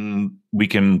can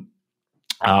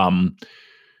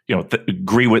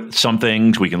agree with some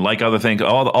things, we can like other things,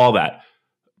 all that.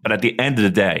 But at the end of the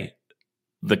day,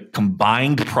 the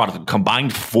combined product,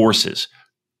 combined forces,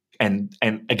 and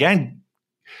again,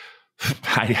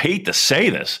 I hate to say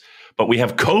this, but we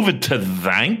have COVID to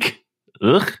thank.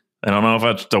 Ugh, I don't know if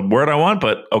that's the word I want,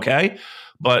 but okay.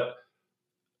 But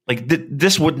like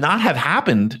this would not have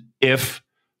happened if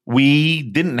we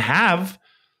didn't have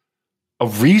a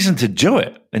reason to do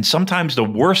it. And sometimes the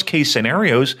worst case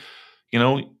scenarios,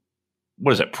 what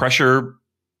is it? Pressure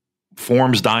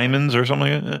forms diamonds or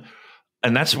something like that.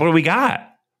 And that's what we got.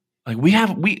 Like we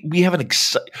have maybe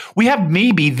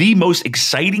the most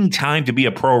exciting time to be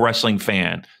a pro wrestling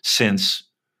fan since,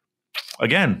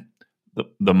 again,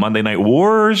 the Monday Night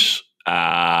Wars.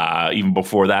 Even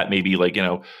before that, maybe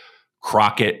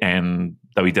Crockett and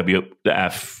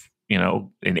WWF. In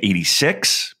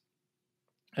 '86.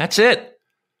 That's it.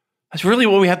 That's really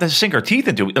what we have to sink our teeth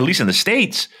into, at least in the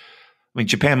States. I mean,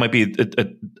 Japan might be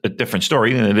a different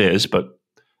story than it is, but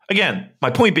again, my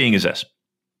point being is this.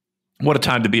 What a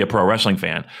time to be a pro wrestling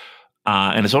fan.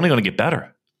 And it's only going to get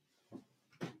better.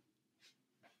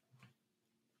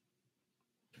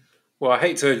 Well, I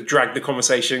hate to drag the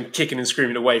conversation kicking and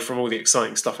screaming away from all the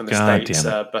exciting stuff in the States,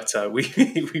 but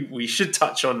we should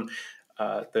touch on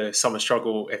the Summer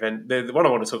Struggle event. The one I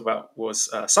want to talk about was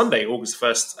Sunday, August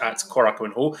 1st at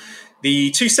Korakuen Hall. The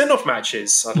two send-off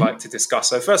matches I'd like to discuss.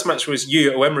 So the first match was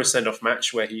Yuya Uemura's send-off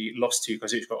match where he lost to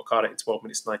Kazuchika Okada in 12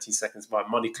 minutes, 19 seconds by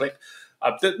money clip.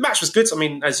 The match was good,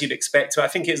 as you'd expect. But I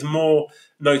think it's more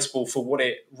notable for what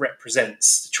it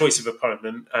represents, the choice of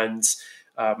opponent. And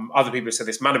other people have said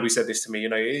this. Manabu said this to me.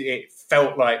 It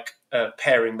felt like a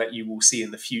pairing that you will see in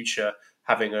the future,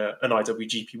 having an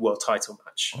IWGP World Title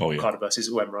match, Okada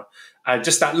versus Uemura. And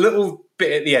just that little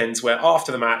bit at the end where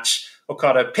after the match,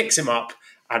 Okada picks him up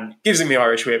and gives him the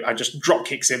Irish whip and just drop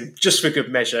kicks him just for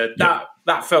good measure. Yep.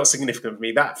 That felt significant for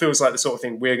me. That feels like the sort of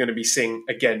thing we're going to be seeing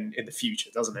again in the future,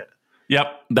 doesn't it? Yep.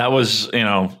 That was,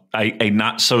 a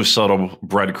not so subtle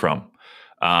breadcrumb.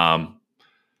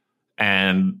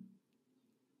 And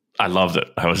I loved it.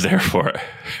 I was there for it.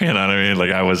 You know what I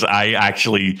mean? I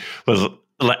actually was...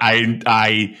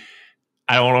 I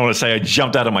don't want to say I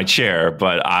jumped out of my chair,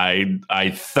 but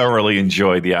I thoroughly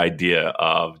enjoyed the idea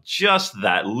of just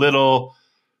that little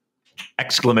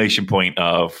exclamation point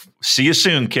of "See you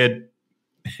soon, kid."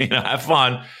 Have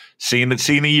fun. See you in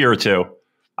a year or two.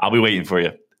 I'll be waiting for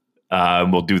you.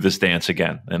 We'll do this dance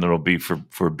again, and it'll be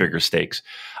for bigger stakes.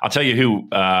 I'll tell you who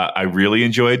I really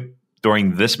enjoyed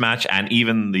during this match, and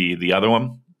even the other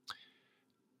one,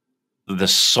 the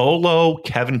solo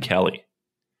Kevin Kelly.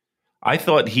 I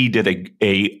thought he did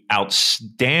a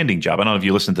outstanding job. I don't know if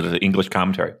you listened to the English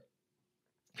commentary.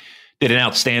 Did an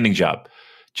outstanding job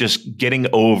just getting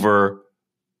over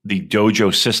the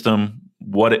dojo system,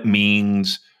 what it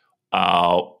means,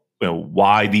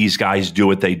 why these guys do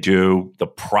what they do, the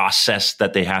process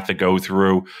that they have to go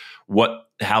through,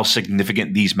 how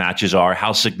significant these matches are,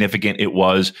 how significant it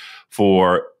was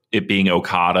for it being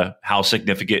Okada, how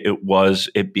significant it was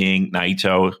it being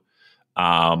Naito.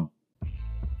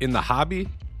 In the hobby,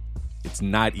 it's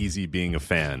not easy being a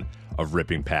fan of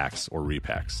ripping packs or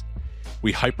repacks.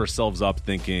 We hype ourselves up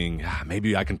thinking,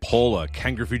 maybe I can pull a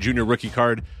Ken Griffey Jr. rookie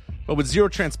card, but with zero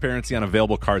transparency on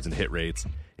available cards and hit rates,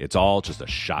 it's all just a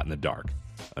shot in the dark.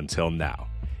 Until now.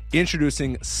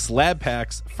 Introducing slab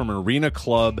packs from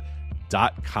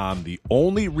arenaclub.com, the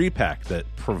only repack that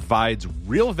provides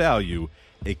real value,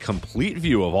 a complete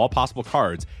view of all possible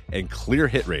cards, and clear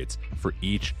hit rates for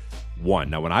each one.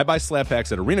 Now, when I buy slab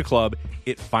packs at Arena Club,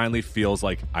 it finally feels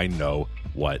like I know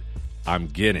what I'm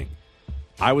getting.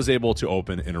 I was able to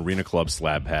open an Arena Club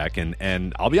slab pack,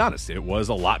 and I'll be honest, it was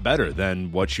a lot better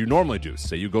than what you normally do.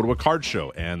 Say you go to a card show,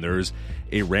 and there's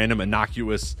a random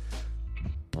innocuous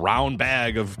brown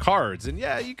bag of cards, and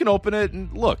yeah, you can open it,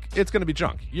 and look, it's going to be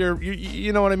junk.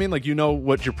 You know what I mean? Like, you know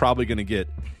what you're probably going to get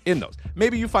in those.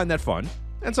 Maybe you find that fun,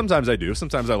 and sometimes I do.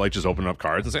 Sometimes I like just opening up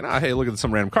cards and saying, hey, look at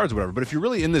some random cards or whatever. But if you're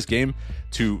really in this game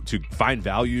to find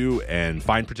value and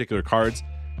find particular cards,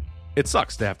 it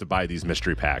sucks to have to buy these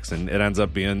mystery packs, and it ends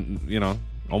up being,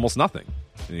 almost nothing,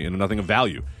 nothing of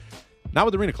value. Not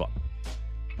with Arena Club.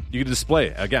 You can display,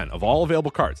 again, of all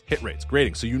available cards, hit rates,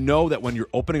 grading, so you know that when you're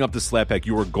opening up the slab pack,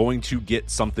 you are going to get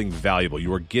something valuable.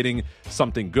 You are getting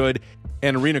something good.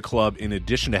 And Arena Club, in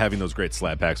addition to having those great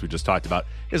slab packs we just talked about,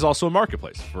 is also a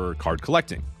marketplace for card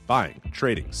collecting, buying,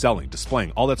 trading, selling,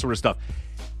 displaying, all that sort of stuff.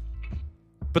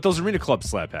 But those Arena Club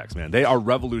slab packs, man, they are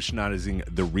revolutionizing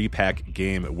the repack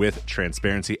game with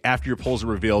transparency. After your pulls are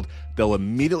revealed, they'll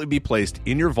immediately be placed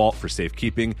in your vault for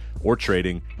safekeeping or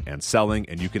trading and selling,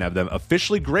 and you can have them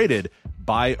officially graded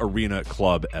by Arena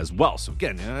Club as well. So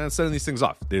again, sending these things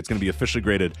off, it's going to be officially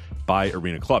graded by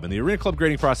Arena Club. And the Arena Club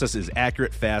grading process is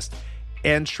accurate, fast,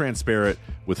 and transparent,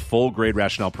 with full grade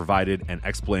rationale provided and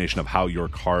explanation of how your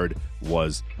card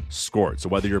was scored. So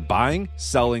whether you're buying,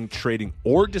 selling, trading,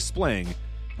 or displaying,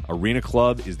 Arena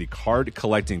Club is the card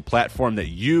collecting platform that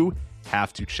you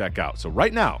have to check out. So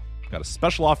right now, I've got a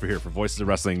special offer here for Voices of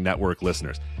Wrestling Network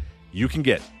listeners. You can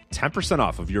get 10%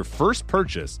 off of your first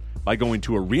purchase by going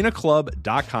to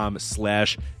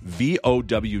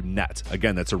arenaclub.com/VOWnet.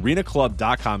 Again, that's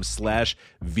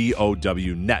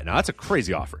arenaclub.com/VOWnet. Now, that's a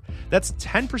crazy offer. That's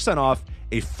 10% off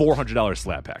a $400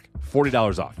 slab pack.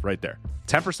 $40 off right there.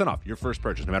 10% off your first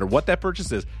purchase. No matter what that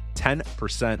purchase is,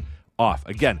 10% off.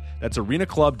 Again, that's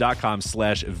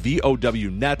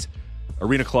arenaclub.com/VOWnet,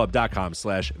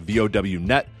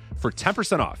 arenaclub.com/VOWnet for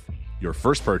 10% off your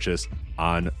first purchase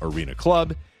on Arena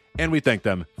Club. And we thank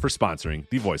them for sponsoring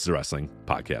the Voices of Wrestling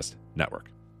Podcast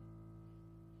Network.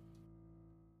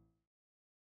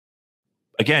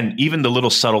 Again, even the little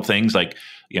subtle things like,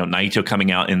 Naito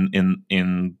coming out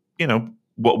in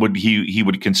what would he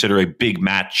would consider a big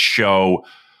match show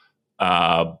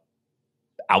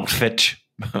outfit,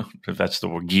 if that's the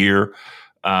word, gear,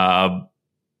 the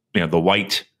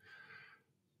white.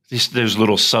 There's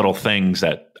little subtle things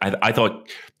that I thought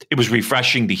it was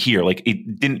refreshing to hear. Like,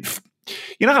 it didn't,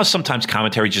 how sometimes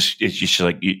commentary it just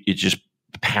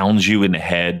pounds you in the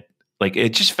head. Like, it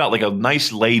just felt like a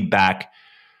nice laid back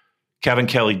Kevin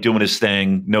Kelly doing his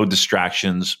thing, no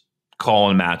distractions,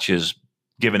 calling matches,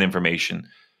 giving information.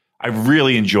 I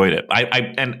really enjoyed it.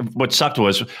 And what sucked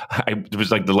was it was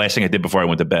like the last thing I did before I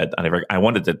went to bed. I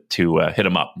wanted to hit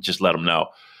him up and just let him know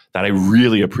that I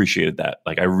really appreciated that.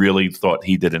 Like, I really thought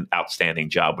he did an outstanding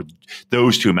job with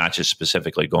those two matches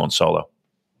specifically going solo.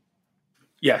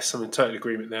 Yes, I'm in total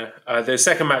agreement there. The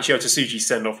second match, Yota Tsuji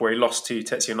send-off, where he lost to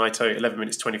Tetsuya Naito 11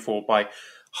 minutes 24 by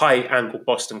high-angle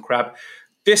Boston Crab.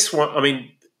 This one,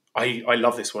 I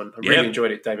love this one. I really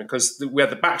enjoyed it, Damon, because we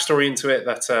had the backstory into it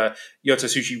that Yota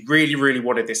Tsuji really, really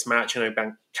wanted this match.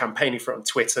 Campaigning for it on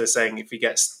Twitter, saying if he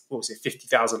gets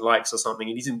 50,000 likes or something,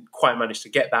 and he didn't quite manage to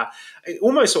get that. It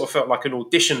almost sort of felt like an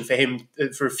audition for him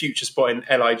for a future spot in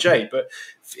LIJ. But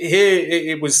here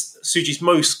it was Tsuji's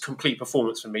most complete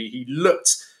performance for me. He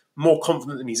looked more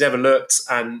confident than he's ever looked,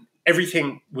 and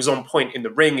everything was on point in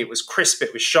the ring. It was crisp,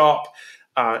 it was sharp.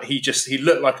 He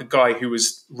looked like a guy who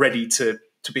was ready to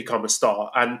become a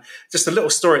star. And just a little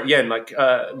story at the end,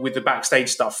 with the backstage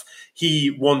stuff,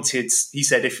 he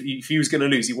said if he was going to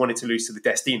lose, he wanted to lose to the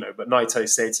Destino. But Naito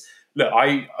said, look,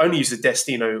 I only use the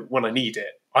Destino when I need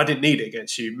it. I didn't need it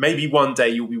against you. Maybe one day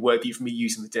you'll be worthy of me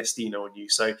using the Destino on you.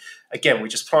 So again, we're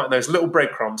just planting those little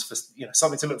breadcrumbs for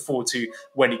something to look forward to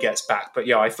when he gets back. But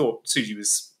yeah, I thought Tsuji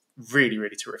was really,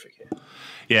 really terrific here.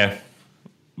 Yeah,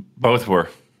 both were.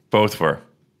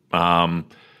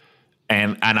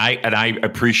 And I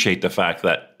appreciate the fact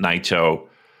that Naito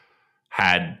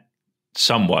had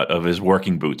somewhat of his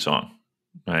working boots on,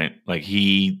 right? Like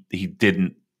he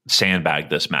didn't sandbag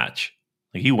this match.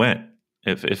 Like he went.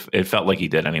 If it felt like he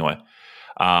did anyway.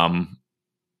 Yeah,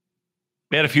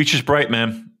 the future's bright,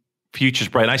 man. Future's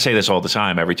bright. And I say this all the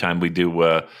time. Every time we do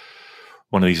one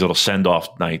of these little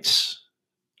send-off nights,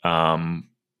 man,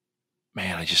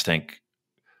 I just think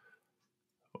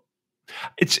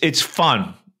it's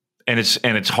fun and it's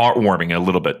heartwarming a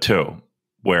little bit too.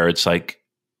 Where it's like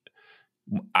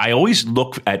I always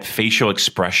look at facial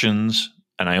expressions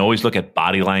and I always look at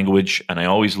body language and I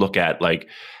always look at like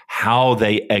how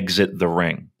they exit the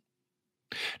ring,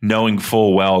 knowing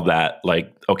full well that,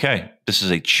 like, okay, this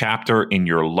is a chapter in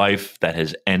your life that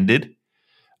has ended.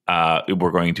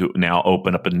 We're going to now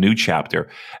open up a new chapter,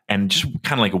 and just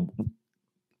kind of like,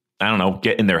 I don't know,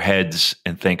 get in their heads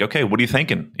and think, okay, what are you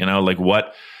thinking? You know, like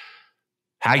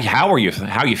how are you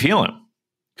feeling?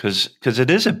 Because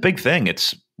it is a big thing.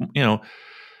 It's, you know,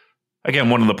 again,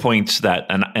 one of the points that,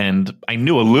 and I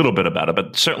knew a little bit about it,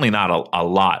 but certainly not a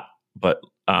lot, but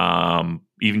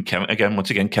even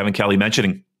Kevin Kelly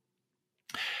mentioning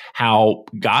how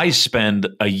guys spend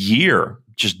a year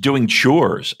just doing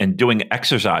chores and doing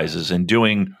exercises and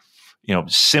doing, you know,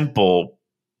 simple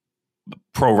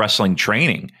pro wrestling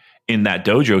training in that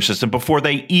dojo system before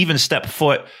they even step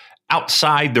foot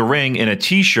outside the ring in a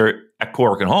t-shirt at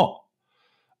Korakuen Hall.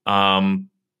 I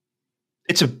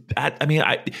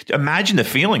imagine the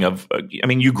feeling of,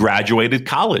 you graduated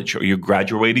college or you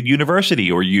graduated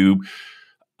university or you,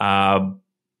 that's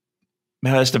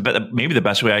maybe the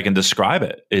best way I can describe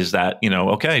it is that, you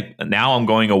know, okay, now I'm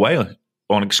going away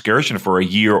on excursion for a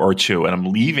year or two, and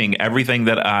I'm leaving everything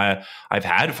that I've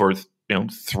had for,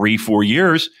 3-4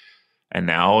 years, and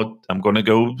now I'm going to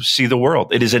go see the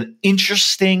world. It is an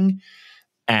interesting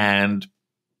and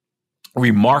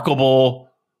remarkable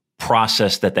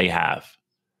process that they have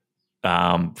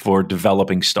for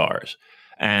developing stars,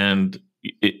 and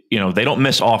they don't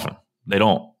miss often. They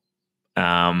don't.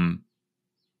 And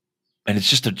it's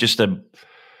just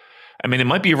it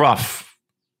might be rough,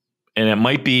 and it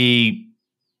might be,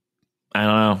 I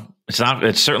don't know.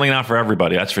 It's certainly not for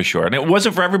everybody. That's for sure. And it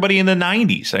wasn't for everybody in the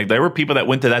 90s. Like, there were people that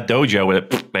went to that dojo and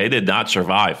they did not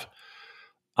survive.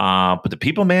 But the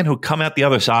people, man, who come out the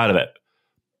other side of it,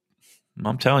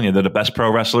 I'm telling you, they're the best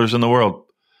pro wrestlers in the world.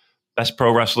 Best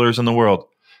pro wrestlers in the world.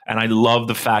 And I love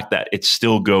the fact that it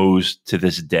still goes to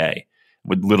this day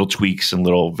with little tweaks and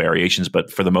little variations,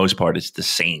 but for the most part, it's the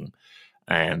same.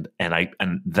 And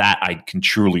that I can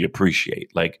truly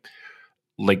appreciate. Like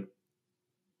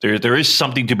there is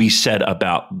something to be said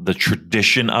about the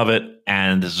tradition of it,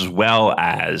 and as well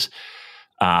as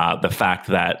the fact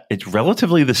that it's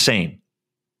relatively the same.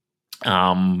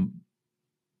 And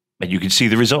you can see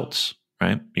the results,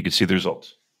 right? You can see the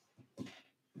results.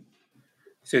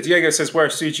 So Diego says, where are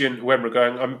Tsuji and Uemura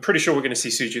going? I'm pretty sure we're going to see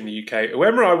Tsuji in the UK.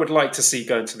 Uemura I would like to see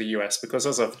going to the US, because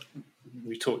as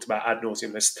we talked about ad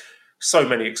nauseum, there's so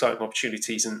many exciting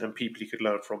opportunities and people you could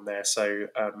learn from there. So,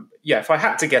 if I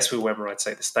had to guess for Uemura, I'd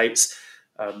say the States.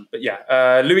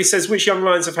 Louis says, which young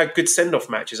lions have had good send-off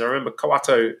matches? I remember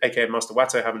Kawato, aka Master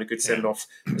Wato, having a good send-off,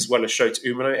 as well as Shota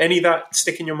Umino. Any that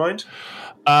stick in your mind?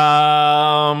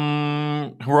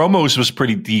 Hiromu's was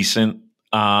pretty decent.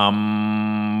 Trying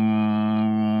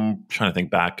to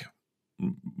think back.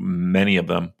 Many of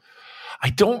them.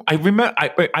 I remember.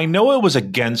 I know it was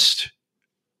against.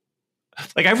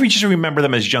 Like, I just remember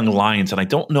them as young lions, and I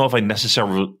don't know if I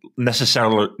necessarily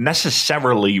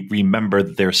remember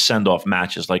their send-off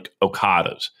matches like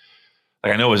Okada's.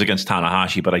 Like, I know it was against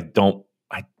Tanahashi, but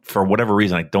for whatever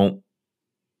reason,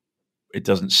 it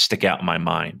doesn't stick out in my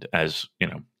mind as,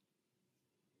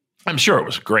 I'm sure it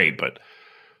was great, but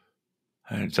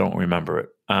I don't remember it.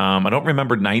 I don't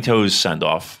remember Naito's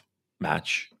send-off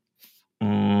match.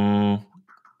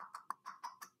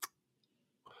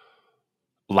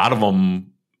 A lot of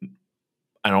them,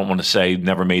 I don't want to say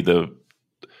never made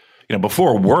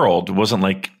before World, it wasn't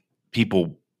like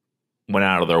people went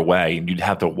out of their way and you'd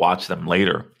have to watch them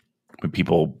later when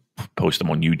people post them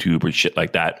on YouTube or shit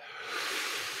like that.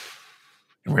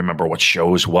 I remember what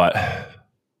shows what.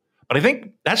 But I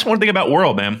think that's one thing about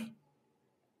World, man,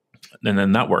 and the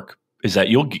network, is that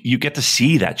you get to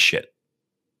see that shit.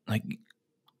 Like,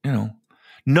 no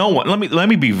one, let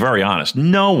me be very honest,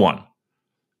 no one,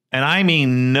 and I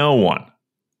mean no one,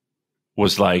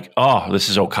 was like, oh, this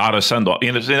is Okada send-off.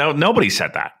 Nobody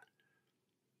said that.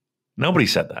 Nobody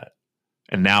said that.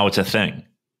 And now it's a thing.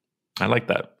 I like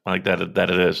that. I like that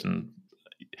it is. And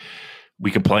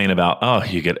we complain about, oh,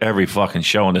 you get every fucking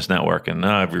show on this network and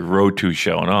every Road to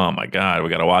show, and oh my God, we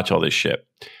got to watch all this shit.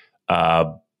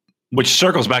 which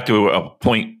circles back to a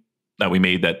point that we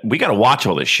made that we got to watch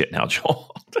all this shit now,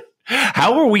 Joel.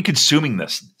 How are we consuming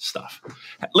this stuff?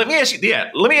 Let me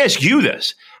ask you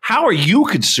this. How are you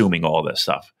consuming all this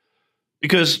stuff?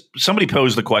 Because somebody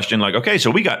posed the question like, okay, so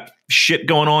we got shit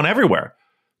going on everywhere.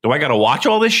 Do I got to watch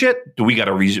all this shit? Do we got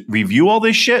to review all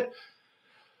this shit?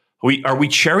 I'm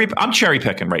cherry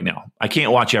picking right now. I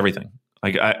can't watch everything.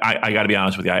 Like I got to be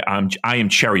honest with you. I am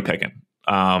cherry picking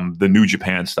the New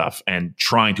Japan stuff and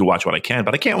trying to watch what I can,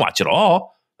 but I can't watch it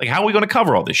all. Like, how are we going to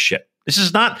cover all this shit? This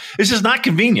is not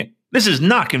convenient. This is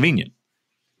not convenient.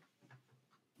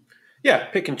 Yeah,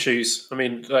 pick and choose. I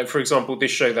mean, like, for example,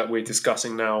 this show that we're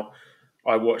discussing now,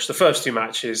 I watched the first 2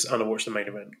 matches and I watched the main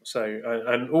event. So,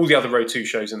 and all the other Road 2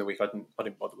 shows in the week, I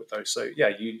didn't bother with those. So, yeah,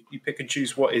 you pick and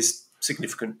choose what is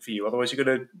significant for you. Otherwise, you're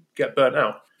going to get burnt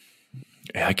out.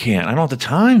 Yeah, I can't. I don't have the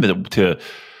time to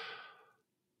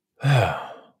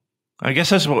I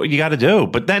guess that's what you got to do.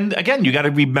 But then again, you got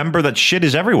to remember that shit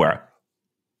is everywhere.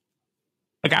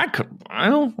 Like I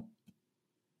don't.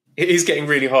 It is getting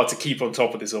really hard to keep on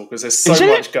top of this all because there's so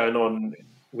much going on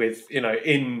with,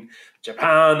 in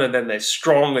Japan, and then there's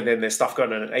Strong, and then there's stuff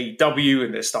going on at AEW,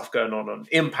 and there's stuff going on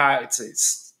Impact. It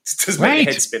does make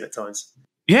your head spin at times.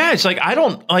 Yeah, it's like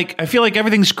I feel like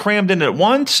everything's crammed in at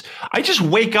once. I just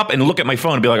wake up and look at my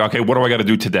phone and be like, okay, what do I got to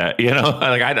do today?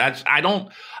 Like I don't.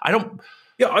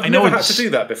 Yeah, I've never had to do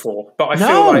that before, but I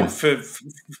feel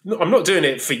like I'm not doing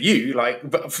it for you,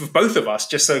 but for both of us.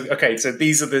 Just so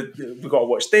these are we've got to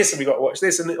watch this and we've got to watch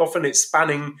this, and often it's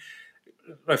spanning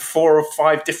 4 or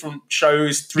 5 different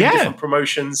shows, 3 different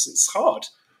promotions. It's hard.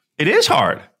 It is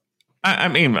hard. I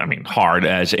mean, hard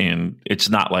as in it's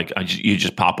not like you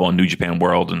just pop on New Japan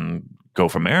World and go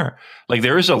from there. Like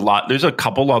there's a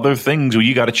couple other things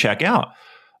you got to check out,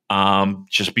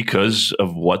 just because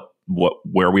of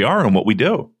where we are and what we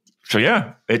do. So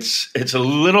yeah, it's a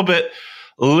little bit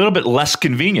less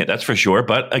convenient, that's for sure.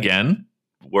 But again,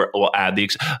 we'll add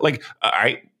all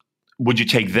right, would you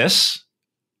take this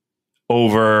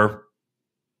over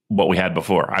what we had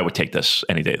before? I would take this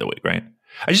any day of the week, right?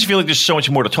 I just feel like there's so much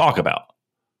more to talk about.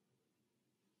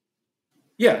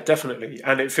 Yeah, definitely.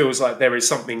 And it feels like there is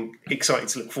something exciting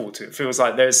to look forward to. It feels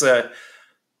like there's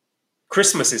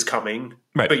Christmas is coming,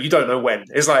 but you don't know when.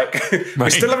 It's like, we're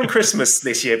still having Christmas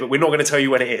this year, but we're not going to tell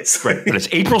you when it is. Right, but it's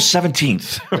April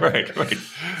 17th. Right.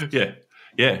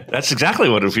 Yeah, that's exactly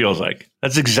what it feels like.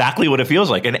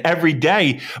 And every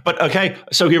day, but okay,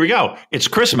 so here we go. It's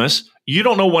Christmas. You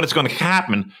don't know when it's going to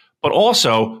happen, but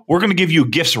also we're going to give you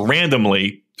gifts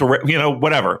randomly to,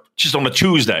 whatever, just on a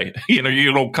Tuesday. You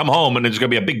come home and there's going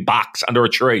to be a big box under a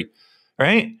tree,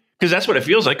 right? Because that's what it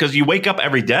feels like. Because you wake up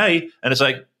every day and it's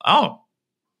like, oh,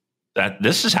 that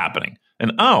this is happening,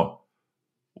 and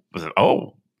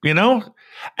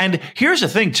And here's the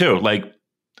thing too. Like,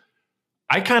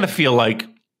 I kind of feel like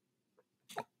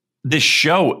this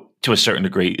show, to a certain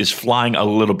degree, is flying a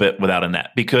little bit without a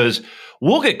net, because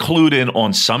we'll get clued in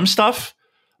on some stuff,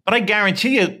 but I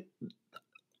guarantee you,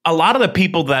 a lot of the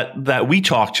people that we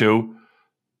talk to,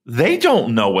 they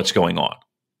don't know what's going on,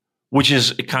 which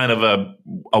is kind of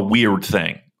a weird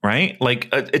thing, right? Like,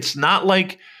 it's not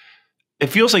like, it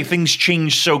feels like things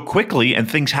change so quickly and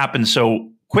things happen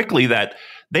so quickly that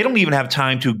they don't even have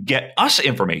time to get us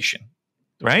information,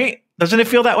 right? Doesn't it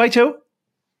feel that way too?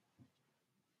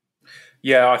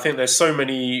 Yeah, I think there's so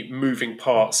many moving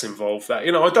parts involved that, I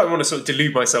don't want to sort of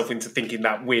delude myself into thinking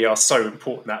that we are so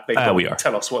important that they don't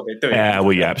tell us what they're doing.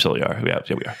 We absolutely are. We are.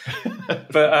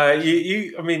 But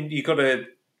you got to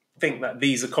think that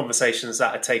these are conversations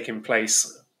that are taking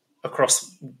place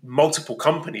across multiple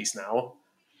companies now.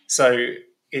 So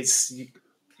it's,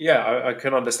 I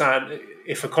can understand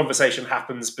if a conversation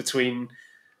happens between,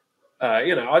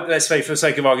 let's say for the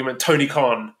sake of argument, Tony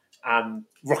Khan and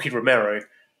Rocky Romero,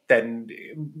 then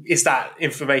is that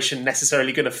information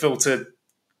necessarily going to filter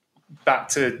back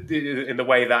to in the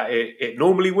way that it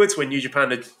normally would when New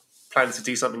Japan had planned to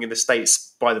do something in the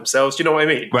States by themselves? Do you know what I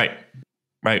mean?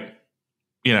 Right.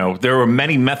 There were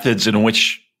many methods in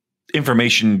which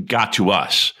information got to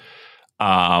us.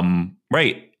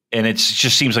 Right. And it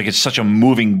just seems like it's such a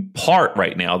moving part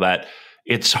right now that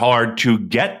it's hard to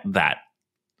get that.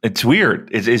 It's weird.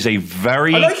 It is a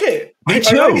very... I like it. Me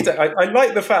too. I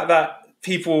like the fact that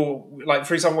people, like,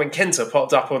 for example, when Kenta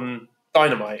popped up on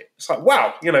Dynamite, it's like,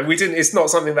 wow, we didn't... It's not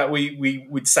something that we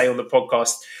would say on the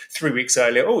podcast 3 weeks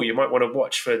earlier. Oh, you might want to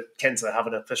watch for Kenta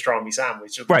having a pastrami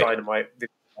sandwich on Dynamite.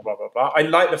 Blah, blah, blah. I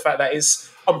like the fact that it's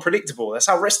unpredictable. That's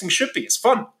how wrestling should be. It's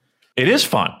fun. It is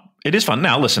fun.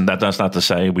 Now, listen, that's not to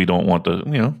say we don't want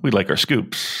to, we like our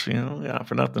scoops,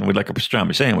 for nothing. We like our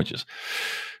pastrami sandwiches.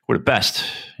 We're the best,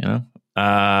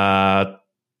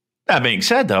 That being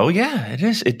said, though, yeah, it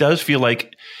is. It does feel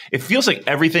like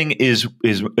everything is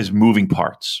moving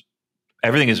parts.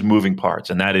 Everything is moving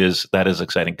parts, and that is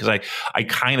exciting because I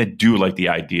kind of do like the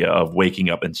idea of waking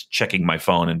up and checking my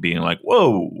phone and being like,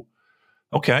 whoa,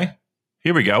 okay,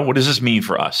 here we go. What does this mean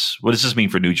for us? What does this mean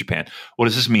for New Japan? What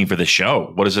does this mean for the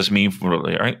show? What does this mean for? All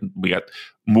right, we got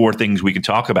more things we can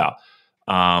talk about.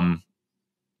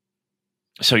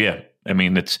 So yeah, I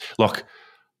mean, look.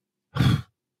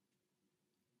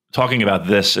 Talking about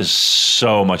this is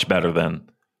so much better than,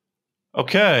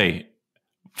 okay,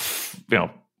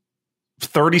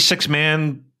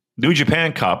 36-man New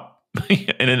Japan Cup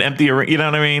in an empty arena. You know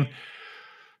what I mean?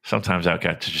 Sometimes that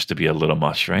got to be a little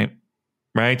much, right?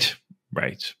 Right.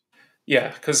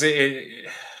 Yeah, because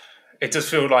it does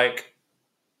feel like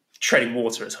treading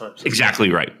water at times. Exactly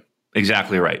right.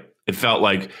 It felt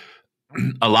like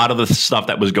a lot of the stuff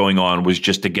that was going on was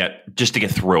just to get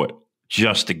through it.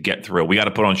 Just to get through. We got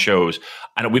to put on shows.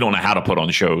 We don't know how to put on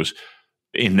shows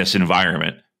in this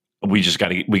environment. We just got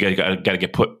to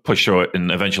get pushed through it, and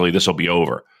eventually this will be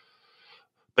over.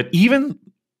 But even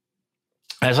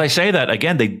as I say that,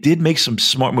 again, they did make some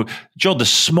smart moves. Joe, the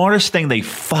smartest thing they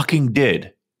fucking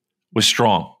did was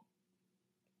Strong.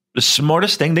 The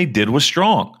smartest thing they did was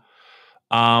Strong.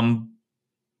 And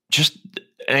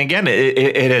again,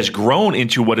 it has grown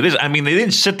into what it is. I mean, they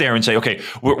didn't sit there and say, okay,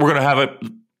 we're going to have it.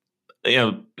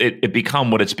 It become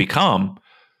what it's become,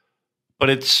 but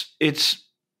it's. I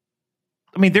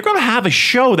mean, they're going to have a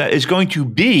show that is going to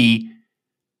be.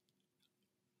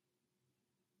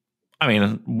 I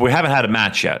mean, we haven't had a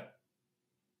match yet,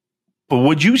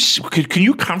 but can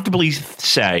you comfortably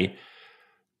say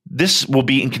this will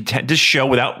be in contention? This show,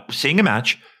 without seeing a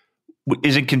match,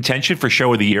 is in contention for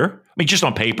show of the year? I mean, just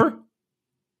on paper.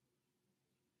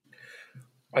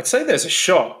 I'd say there's a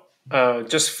shot.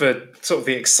 Just for sort of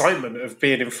the excitement of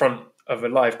being in front of a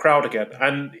live crowd again.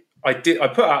 And I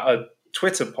put out a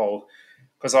Twitter poll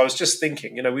because I was just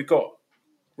thinking, we've got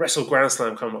Wrestle Grand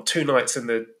Slam coming up 2 nights in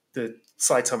the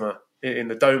Saitama in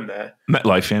the dome there.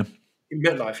 MetLife, yeah. In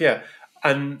MetLife, yeah.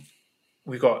 And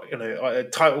we've got,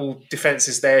 title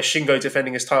defenses there, Shingo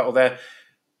defending his title there.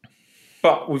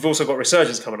 But we've also got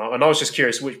Resurgence coming up, and I was just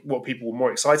curious what people were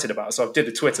more excited about. So I did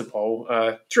a Twitter poll.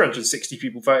 360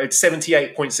 people voted.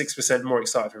 78.6% more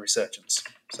excited for Resurgence.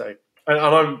 So,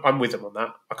 and I'm with them on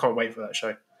that. I can't wait for that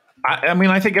show. I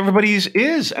mean, I think everybody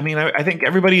is. I mean, I think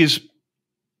everybody is.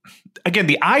 Again,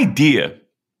 the idea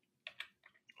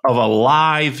of a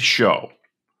live show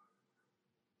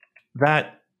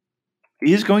that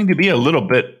is going to be a little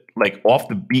bit like off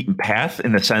the beaten path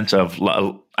in the sense of,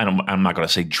 I'm not going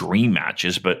to say dream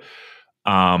matches, but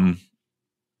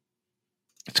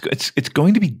it's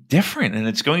going to be different, and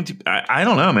it's going to. I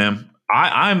don't know, man.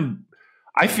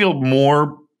 I feel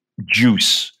more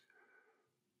juice.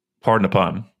 Pardon the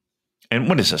pun. And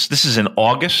what is this? This is in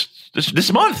August.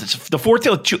 This month. It's the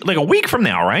 14th, like a week from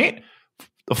now, right?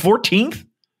 The 14th.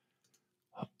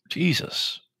 Oh,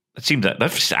 Jesus, that seems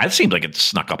like it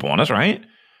snuck up on us, right?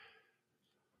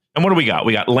 And what do we got?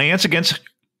 We got Lance against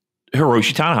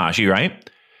Hiroshi Tanahashi, right?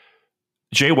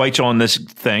 Jay White's on this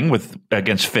thing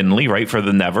against Finlay, right, for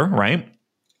the Never, right?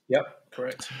 Yep,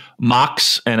 correct.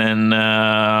 Mox and then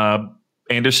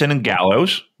Anderson and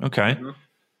Gallows. Okay. Mm-hmm.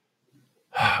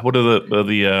 What are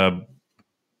the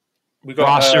we got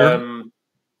roster?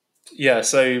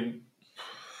 So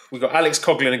we got Alex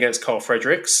Coughlin against Carl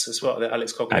Fredericks as well. The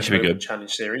Alex Coughlin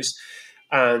Challenge Series.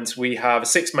 And we have a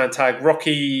 6-man tag,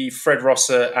 Rocky, Fred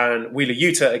Rosser, and Wheeler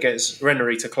Yuta against Ren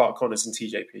Narita, Clark Connors, and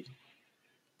TJP.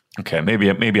 Okay,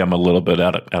 maybe I'm a little bit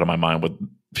out of my mind with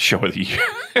show of the year.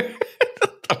 But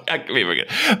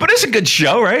it's a good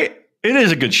show, right? It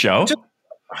is a good show.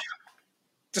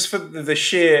 Just for the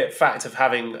sheer fact of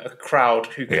having a crowd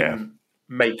who can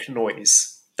make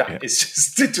noise. That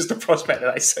is just a prospect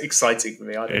that is so exciting for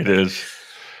me. It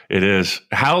is.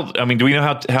 How? I mean, do we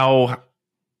know how?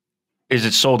 Is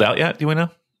it sold out yet? Do we know?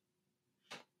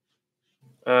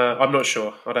 I'm not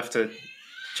sure. I'd have to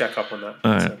check up on that.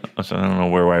 All right. So I don't know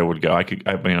where I would go.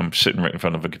 I'm sitting right in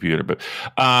front of a computer, but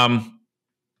I'm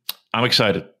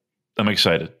excited. This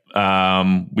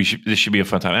should be a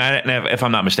fun time. And if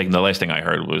I'm not mistaken, the last thing I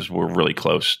heard was we're really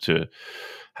close to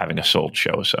having a sold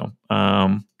show. So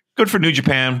good for New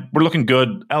Japan. We're looking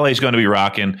good. LA is going to be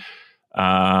rocking.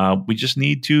 We just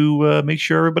need to make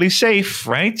sure everybody's safe,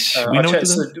 right? We know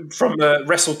from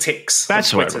WrestleTix.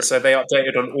 That's Twitter. So they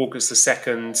updated on August the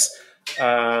 2nd.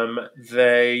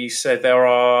 They said there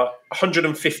are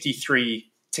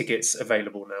 153 tickets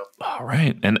available now. All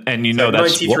right, and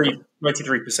that's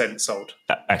 93% sold.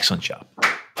 Excellent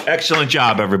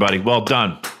job, everybody. Well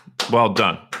done.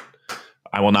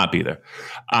 I will not be there.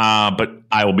 But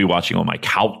I will be watching on my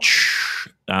couch.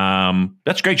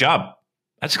 That's a great job.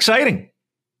 That's exciting.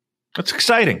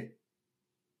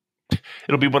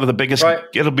 It'll be one of the biggest. Right.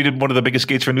 It'll be one of the biggest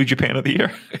gates for New Japan of the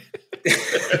year.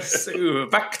 So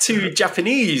back to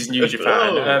Japanese New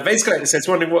Japan. Vase Collector says,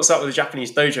 wondering what's up with the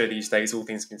Japanese dojo these days, all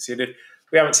things considered.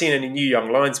 We haven't seen any new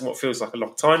young lions in what feels like a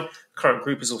long time. The current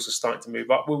group is also starting to move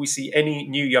up. Will we see any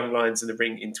new young lions in the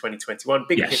ring in 2021?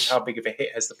 Big hit. How big of a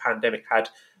hit has the pandemic had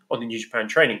on the New Japan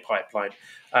training pipeline?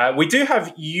 We do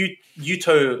have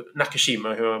Yuto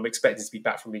Nakashima, who I'm expecting to be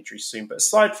back from injury soon. But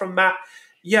aside from that,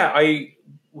 I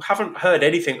haven't heard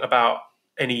anything about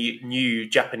any new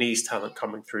Japanese talent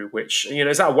coming through, which,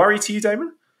 is that a worry to you,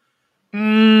 Damon? I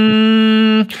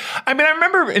mean, I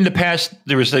remember in the past,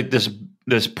 there was like this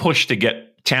push to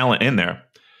get talent in there.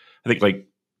 I think like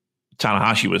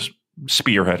Tanahashi was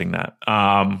spearheading that.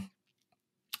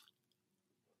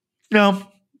 No,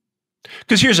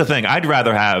 because here's the thing. I'd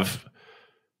rather have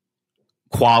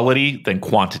quality than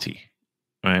quantity,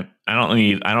 right? I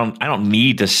don't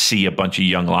need to see a bunch of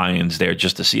young lions there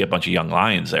just to see a bunch of young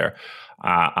lions there.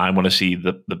 I want to see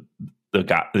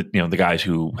the guys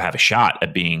who have a shot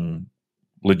at being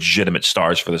legitimate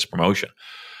stars for this promotion.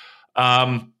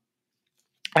 And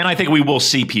I think we will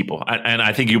see people, and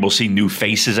I think you will see new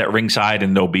faces at ringside,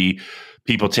 and there'll be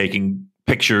people taking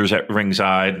pictures at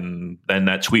ringside, and then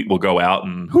that tweet will go out,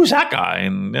 and who's that guy?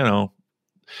 And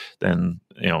then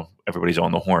everybody's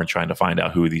on the horn trying to find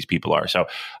out who these people are. So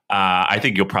I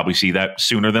think you'll probably see that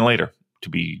sooner than later, to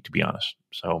be honest.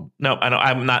 So no,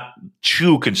 I'm not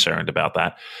too concerned about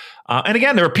that. And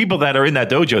again, there are people that are in that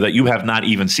dojo that you have not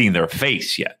even seen their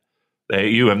face yet.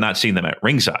 You have not seen them at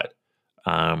ringside.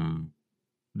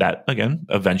 That again,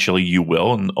 eventually you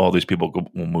will, and all these people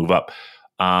will move up.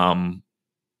 I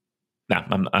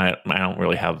don't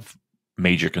really have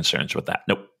major concerns with that.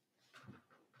 Nope.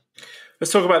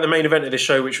 Let's talk about the main event of the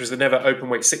show, which was the Never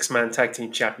Openweight 6-man Tag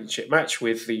Team Championship match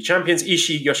with the champions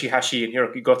Ishii, Yoshihashi, and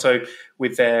Hiroki Goto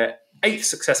with their 8th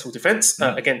successful defense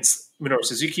against Minoru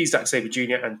Suzuki, Zack Sabre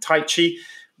Jr., and Taichi.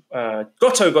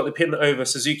 Goto got the pin over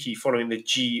Suzuki following the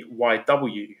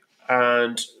GYW.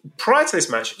 And prior to this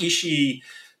match, Ishii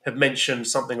had mentioned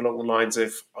something along the lines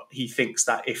of he thinks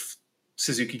that if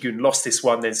Suzuki-gun lost this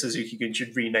one, then Suzuki-gun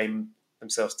should rename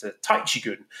themselves to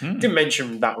Taichi-gun. Didn't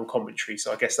mention that on commentary,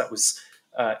 so I guess that was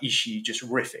Ishii just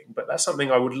riffing. But that's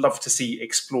something I would love to see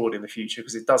explored in the future,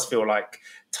 because it does feel like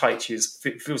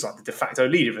Taichi feels like the de facto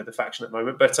leader of the faction at the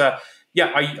moment. But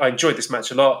I enjoyed this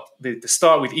match a lot. The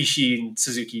start with Ishii and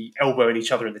Suzuki elbowing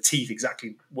each other in the teeth,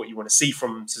 exactly what you want to see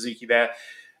from Suzuki there.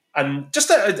 And just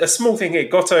a small thing here,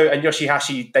 Goto and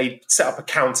Yoshihashi, they set up a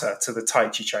counter to the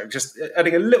Taichi choke, just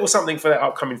adding a little something for their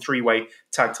upcoming 3-way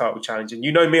tag title challenge. And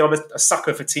you know me, I'm a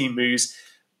sucker for team moves.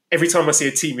 Every time I see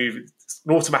a team move, it's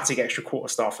an automatic extra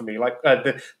quarter star for me. Like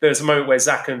there's a moment where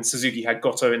Zack and Suzuki had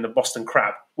Goto in the Boston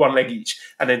Crab, one leg each,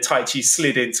 and then Taichi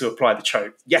slid in to apply the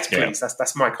choke. Yes, please. Yeah.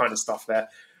 That's my kind of stuff there.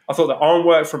 I thought the arm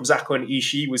work from Zako and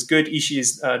Ishii was good. Ishii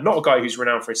is not a guy who's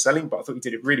renowned for his selling, but I thought he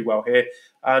did it really well here.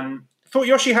 I thought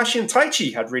Yoshihashi and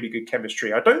Taichi had really good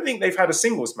chemistry. I don't think they've had a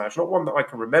singles match, not one that I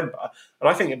can remember. And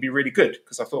I think it'd be really good,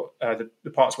 because I thought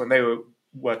the parts when they were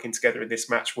working together in this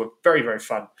match were very, very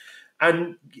fun.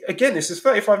 And again, this is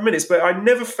 35 minutes, but I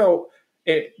never felt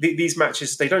these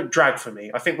matches, they don't drag for me.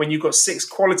 I think when you've got 6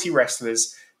 quality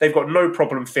wrestlers, they've got no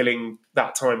problem filling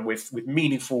that time with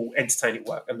meaningful, entertaining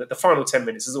work. And the final 10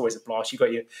 minutes is always a blast. You've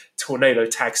got your tornado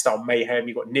tag style mayhem.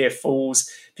 You've got near falls,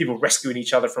 people rescuing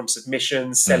each other from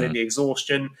submissions, selling the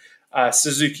exhaustion.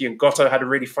 Suzuki and Goto had a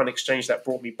really fun exchange that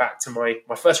brought me back to my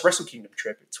first Wrestle Kingdom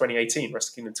trip in 2018,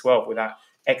 Wrestle Kingdom 12, with that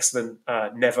excellent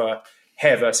Never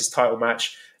hair versus title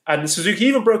match. And Suzuki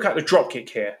even broke out the dropkick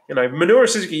here. Minoru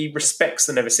Suzuki respects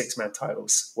the Never 6-man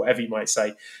titles, whatever you might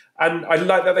say. And I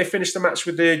like that they finished the match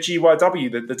with the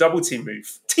GYW, the double team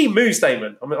move. Team moves,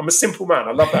 Damon. I'm a simple man.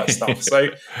 I love that stuff. So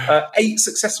 8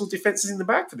 successful defenses in the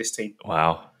bag for this team.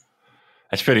 Wow.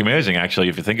 That's pretty amazing, actually,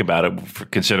 if you think about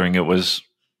it, considering it was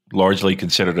largely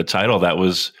considered a title that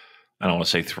was, I don't want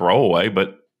to say throwaway,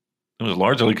 but it was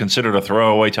largely considered a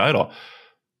throwaway title.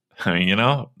 I mean,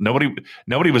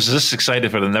 nobody was this excited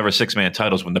for the Never 6-man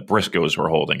titles when the Briscoes were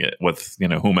holding it with,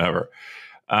 whomever.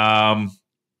 Yeah,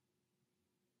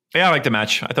 I liked the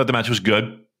match. I thought the match was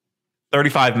good.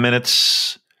 35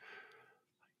 minutes.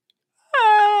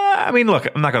 I mean, look,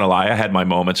 I'm not going to lie. I had my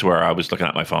moments where I was looking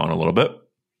at my phone a little bit. I'm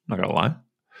not going to lie.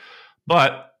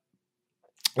 But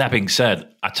that being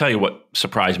said, I'll tell you what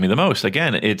surprised me the most.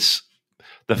 Again, it's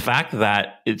the fact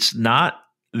that it's not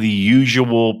the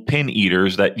usual pin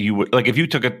eaters that you would, like if you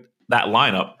took that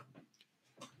lineup,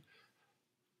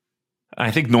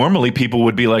 I think normally people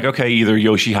would be like, okay, either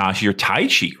Yoshihashi or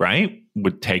Taichi, right,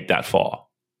 would take that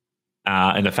fall.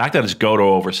 And the fact that it's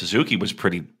Goto over Suzuki was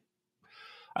pretty,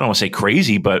 I don't want to say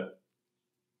crazy, but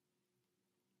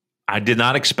I did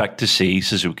not expect to see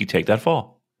Suzuki take that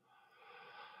fall.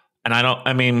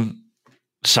 And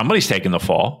somebody's taking the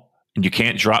fall, and you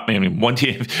can't drop. One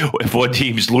team, if one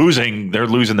team's losing, they're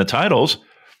losing the titles.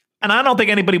 And I don't think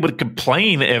anybody would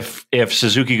complain if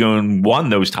Suzuki won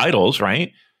those titles,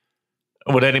 right?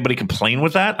 Would anybody complain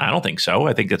with that? I don't think so.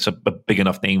 I think that's a big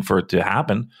enough name for it to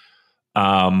happen.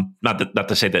 Not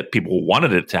to say that people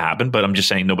wanted it to happen, but I'm just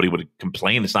saying nobody would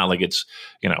complain. It's not like it's,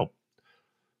 like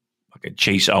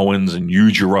Chase Owens and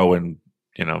Yujiro and,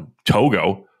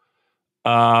 Togo.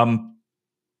 I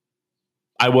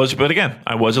was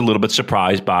a little bit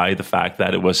surprised by the fact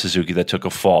that it was Suzuki that took a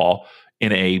fall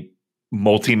in a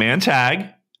multi-man tag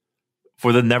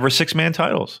for the never 6-man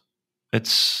titles.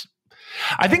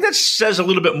 I think that says a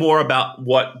little bit more about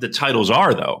what the titles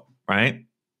are, though, right?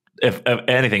 If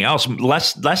anything else,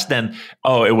 less than,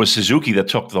 it was Suzuki that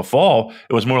took the fall.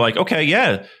 It was more like, okay,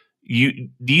 yeah,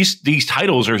 these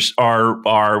titles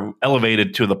are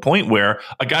elevated to the point where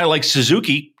a guy like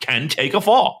Suzuki can take a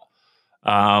fall.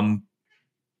 I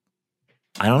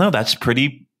don't know. That's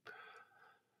pretty.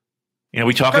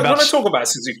 We talk about. When I talk about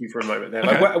Suzuki for a moment, there,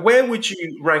 okay. where would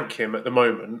you rank him at the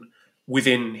moment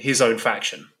within his own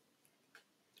faction?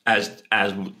 As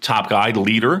top guy,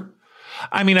 leader.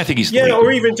 I think he's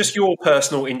or even just your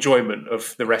personal enjoyment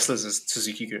of the wrestlers as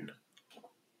Suzuki-gun.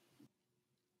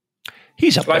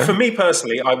 He's up there. For me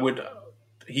personally, I would.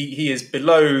 He is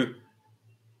below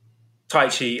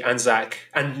Taichi and Zack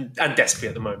and Despy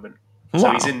at the moment. So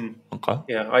wow. He's in. Okay.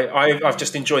 Yeah, I've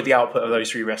just enjoyed the output of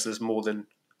those 3 wrestlers more than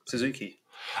Suzuki.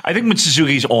 I think when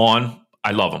Suzuki's on,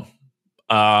 I love him.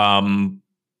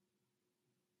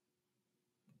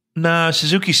 Nah,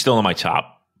 Suzuki's still in my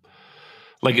top.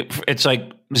 Like it's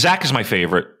like Zack is my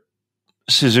favorite.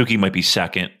 Suzuki might be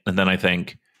second, and then I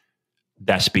think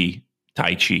Despy,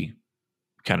 Taichi,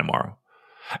 Kanemaru.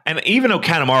 And even though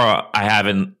Kanemaru I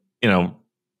haven't,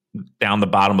 down the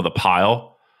bottom of the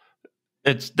pile,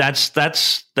 that's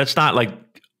not like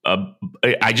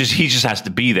he just has to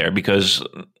be there because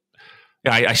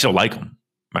I still like him,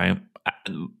 right?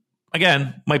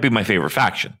 Again, might be my favorite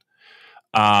faction.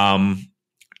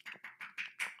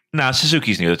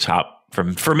 Suzuki's near the top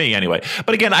for me anyway.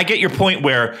 But again, I get your point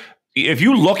where if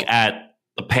you look at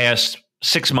the past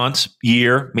 6 months,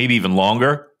 year, maybe even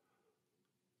longer,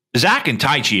 Zack and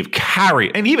Taichi have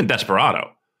carried, and even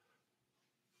Desperado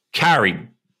carried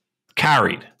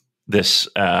this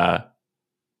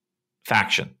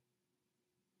faction.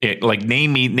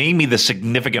 Name me the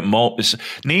significant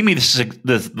name me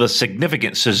the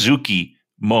significant Suzuki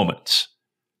moments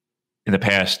in the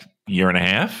past year and a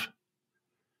half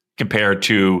compared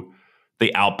to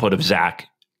the output of Zack,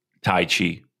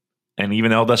 Taichi, and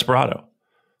even El Desperado.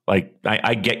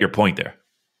 I get your point there.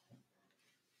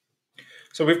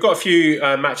 So we've got a few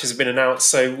matches have been announced.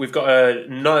 So we've got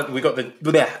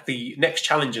the next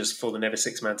challengers for the Never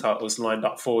 6-Man titles lined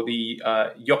up for the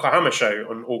Yokohama show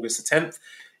on August the 10th.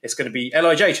 It's going to be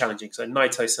LIJ challenging, so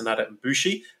Naito, Sanada, and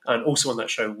Bushi. And also on that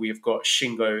show, we've got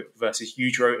Shingo versus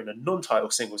Yujiro in a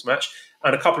non-title singles match.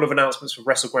 And a couple of announcements for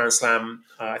Wrestle Grand Slam.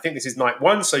 I think this is night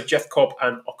 1, so Jeff Cobb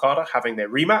and Okada having their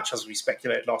rematch, as we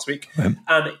speculated last week.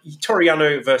 And Toru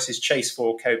Yano versus Chase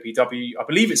for KOPW. I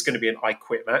believe it's going to be an I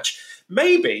Quit match.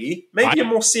 Maybe a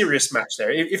more serious match there.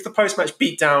 If the post-match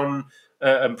beatdown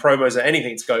and promos are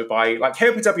anything to go by, like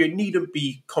KOPW needn't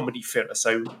be comedy filler,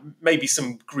 so maybe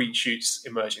some green shoots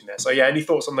emerging there. So yeah, any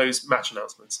thoughts on those match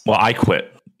announcements? Well, I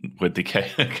quit with the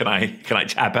can I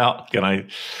tap out? Can I?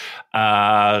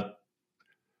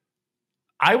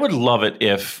 I would love it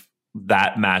if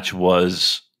that match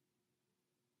was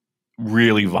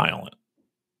really violent.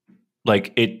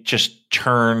 Like it just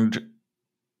turned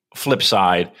flip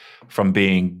side from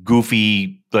being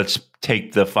goofy. Let's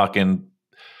take the fucking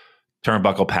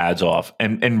turnbuckle pads off,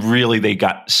 and really they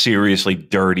got seriously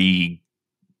dirty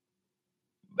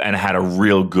and had a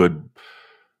real good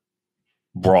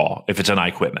brawl. If it's an I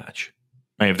Quit match,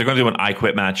 right? If they're going to do an I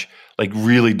Quit match, like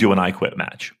really do an I Quit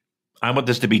match. I want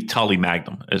this to be Tully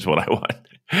Magnum is what I want.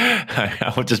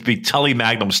 I want this to be Tully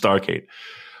Magnum Starrcade.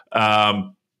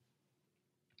 That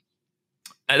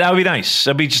would be nice.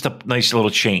 That'd be just a nice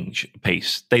little change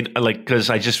pace.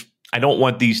 Because I don't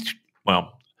want these.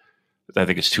 Well, I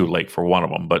think it's too late for one of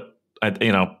them, but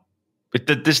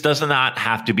this does not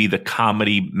have to be the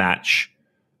comedy match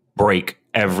break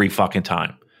every fucking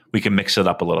time. We can mix it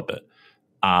up a little bit.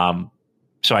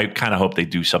 So I kind of hope they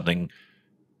do something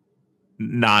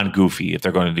non-goofy. If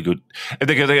they're going to go, if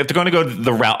they're going to go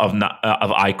the route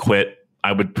of I Quit,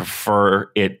 I would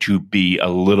prefer it to be a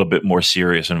little bit more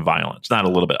serious and violent. Not a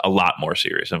little bit, a lot more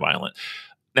serious and violent.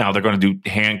 Now they're going to do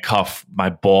handcuff my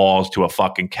balls to a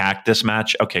fucking cactus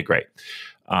match. Okay, great.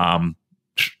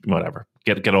 Whatever.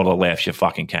 Get all the laughs you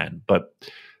fucking can. But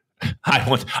I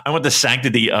want the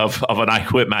sanctity of an I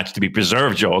Quit match to be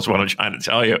preserved, Joel, is what I'm trying to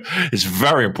tell you. It's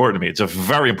very important to me. It's a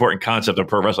very important concept of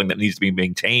pro wrestling that needs to be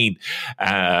maintained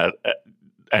and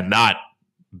not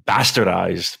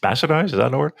bastardized. Bastardized? Is that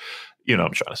an word? You know what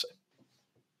I'm trying to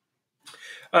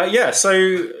say.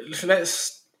 So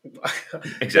let's...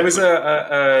 Exactly. There was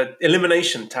a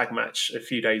elimination tag match a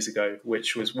few days ago,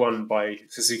 which was won by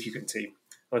Suzuki-gun team.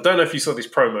 I don't know if you saw this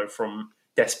promo from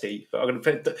Despy, but I'm going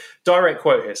to put the direct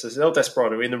quote here. So it's El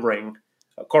Desperado in the ring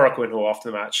at Korakuen Hall after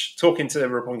the match, talking to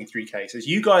Roppongi 3K. Says,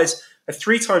 you guys are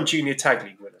 3-time junior tag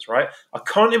league winners, right? I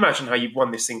can't imagine how you've won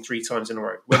this thing 3 times in a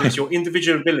row. Whether it's your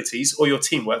individual abilities or your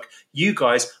teamwork, you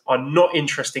guys are not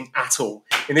interesting at all.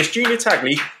 In this junior tag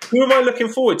league, who am I looking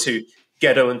forward to?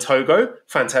 Gedo and Togo,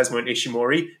 Phantasmo and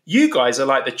Ishimori. You guys are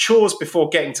like the chores before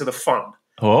getting to the fun.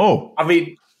 Oh. I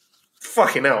mean,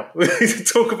 fucking hell.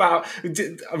 Talk about,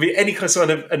 any kind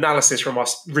of analysis from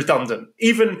us, redundant.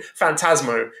 Even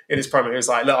Phantasmo in his promo was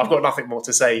like, look, I've got nothing more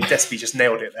to say. Despy just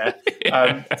nailed it there.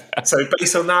 So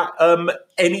based on that,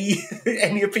 any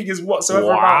opinions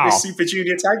whatsoever about this Super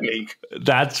Junior Tag League?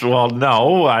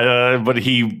 No, but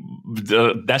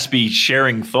Despy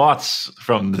sharing thoughts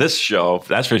from this show,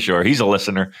 that's for sure. He's a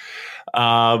listener.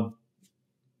 That's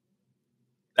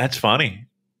funny.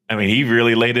 I mean, he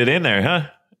really laid it in there, huh?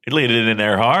 He laid it in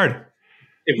there hard.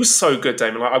 It was so good,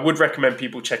 Damon. I would recommend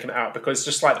people checking it out because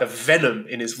just like the venom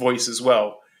in his voice as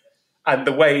well. And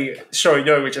the way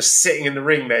Shorinobu were just sitting in the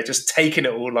ring there, just taking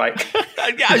it all like...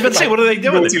 Yeah, I was about to say, what are they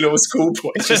doing? Naughty little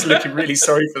schoolboys just looking really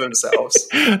sorry for themselves.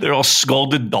 They're all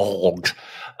scolded dogs.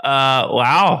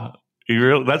 Wow.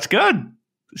 That's good.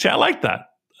 See, I like that.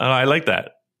 I like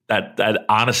that. That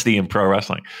honesty in pro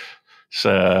wrestling.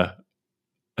 So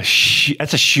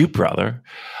that's a shoot, brother.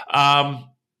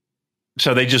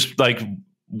 So they just like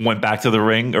went back to the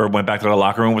ring or went back to the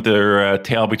locker room with their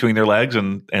tail between their legs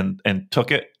and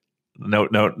took it. No,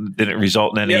 didn't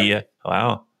result in any. Yeah.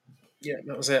 Wow. Yeah,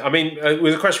 that was it. I mean,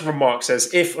 with a question from Mark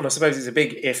says, and I suppose it's a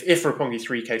big if Roppongi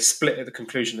 3K split at the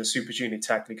conclusion of Super Junior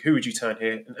Tag League, who would you turn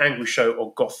here? An Angry Show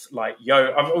or Goth like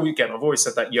Yo? I've always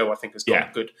said that Yo I think has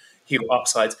got good heel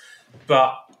upsides,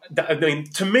 but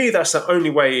to me, that's the only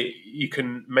way you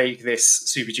can make this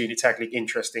Super Junior Tag League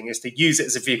interesting is to use it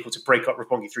as a vehicle to break up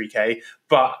Roppongi 3K.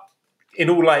 But in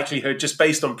all likelihood, just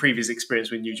based on previous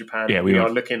experience with New Japan, we are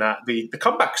looking at the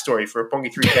comeback story for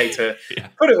Roppongi 3K to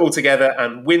put it all together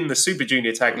and win the Super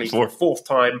Junior Tag League for the 4th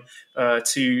time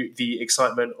to the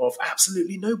excitement of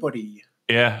absolutely nobody.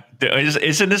 Yeah.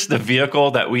 Isn't this the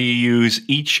vehicle that we use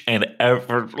each and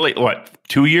every,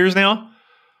 2 years now?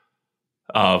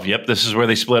 This is where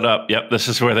they split up. Yep, this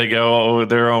is where they go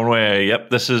their own way. Yep,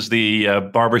 this is the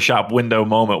barbershop window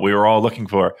moment we were all looking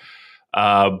for.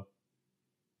 It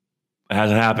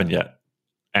hasn't happened yet.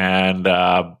 And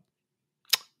I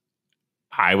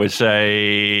would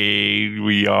say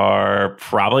we are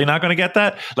probably not going to get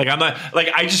that.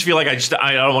 I just feel like I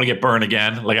don't want to get burned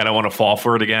again. Like I don't want to fall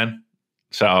for it again.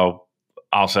 So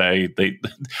I'll say they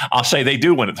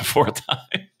do win it the 4th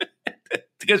time.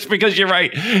 Because you're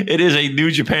right. It is a New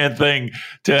Japan thing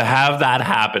to have that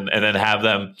happen and then have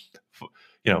them,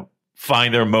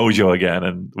 find their mojo again.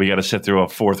 And we got to sit through a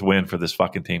 4th win for this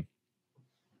fucking team.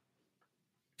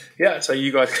 Yeah, so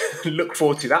you guys look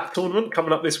forward to that tournament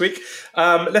coming up this week.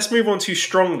 Let's move on to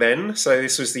Strong then. So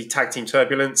this was the Tag Team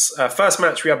Turbulence. First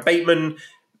match, we have Bateman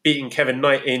beating Kevin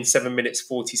Knight in 7 minutes,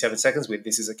 47 seconds with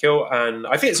This Is a Kill. And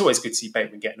I think it's always good to see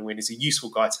Bateman getting a win. He's a useful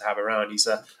guy to have around. He's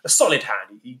a solid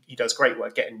hand. He does great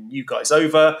work getting you guys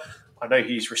over. I know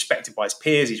he's respected by his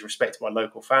peers. He's respected by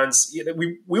local fans.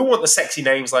 We all want the sexy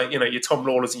names like, your Tom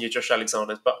Lawlers and your Josh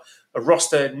Alexanders, but a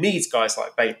roster needs guys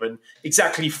like Bateman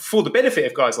exactly for the benefit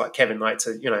of guys like Kevin Knight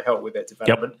to, help with their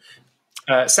development. Yep.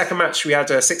 Second match, we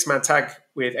had a 6-man tag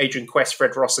with Adrian Quest,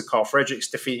 Fred Ross, and Carl Fredericks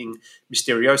defeating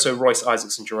Mysterioso, Royce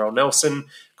Isaacs, and Jarrell Nelson.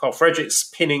 Carl Fredericks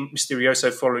pinning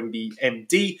Mysterioso following the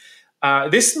MD.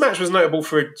 This match was notable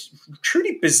for a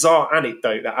truly bizarre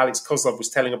anecdote that Alex Kozlov was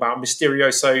telling about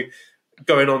Mysterioso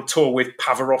going on tour with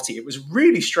Pavarotti. It was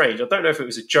really strange. I don't know if it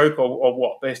was a joke or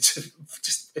what, but it's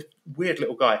just a weird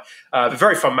little guy. A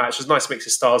very fun match. It was a nice mix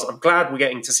of styles. I'm glad we're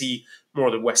getting to see more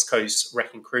of the West Coast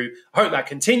Wrecking Crew. I hope that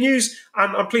continues.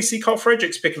 And I'm pleased to see Carl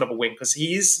Fredericks picking up a win because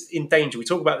he is in danger. We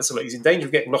talk about this a lot. He's in danger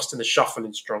of getting lost in the shuffle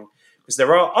in Strong. because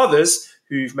there are others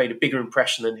who've made a bigger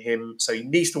impression than him. So he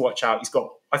needs to watch out.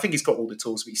 I think he's got all the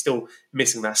tools, but he's still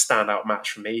missing that standout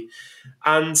match for me.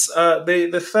 And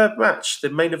the third match, the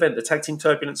main event, the Tag Team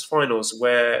Turbulence Finals,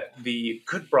 where the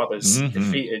Good Brothers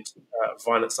defeated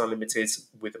Violence Unlimited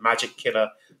with a Magic Killer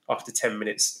after 10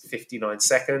 minutes, 59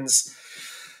 seconds.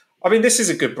 I mean, this is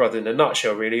a Good Brother in a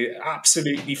nutshell, really.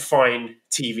 Absolutely fine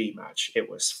TV match. It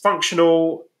was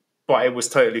functional, but it was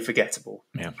totally forgettable.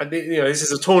 Yeah. And this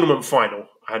is a tournament final,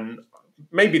 and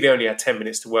maybe they only had 10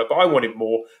 minutes to work, but I wanted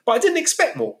more. But I didn't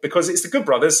expect more because it's the Good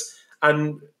Brothers,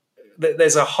 and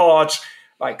there's a hard,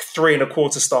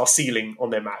 3.25 star ceiling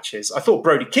on their matches. I thought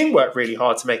Brody King worked really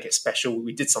hard to make it special.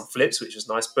 We did some flips, which was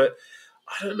nice, but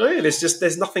I don't know.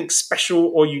 There's nothing special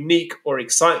or unique or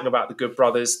exciting about the Good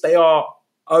Brothers. They are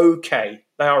okay.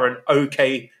 They are an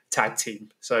okay tag team.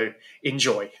 So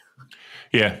enjoy.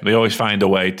 Yeah, they always find a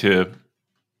way to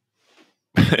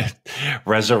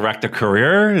resurrect a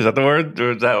career. Is that the word?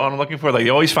 Or is that what I'm looking for? They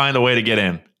always find a way to get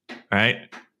in, right?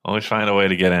 Always find a way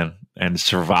to get in and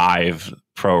survive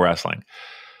pro wrestling.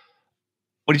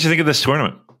 What did you think of this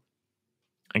tournament?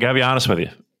 I gotta be honest with you.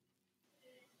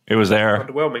 It was there.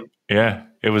 Underwhelming. Yeah,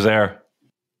 it was there.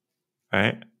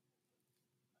 Right?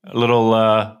 A little,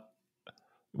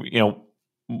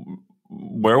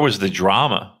 where was the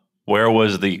drama? Where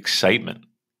was the excitement?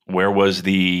 Where was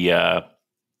the, I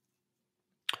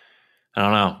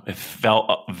don't know. It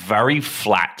felt very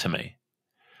flat to me.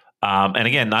 And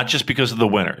again, not just because of the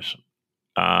winners.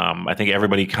 I think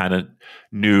everybody kind of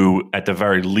knew at the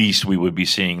very least we would be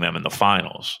seeing them in the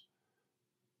finals.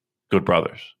 Good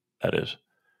Brothers, that is.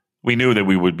 We knew that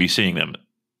we would be seeing them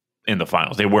in the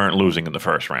finals. They weren't losing in the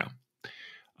first round.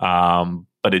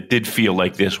 But it did feel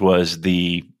like this was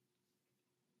the...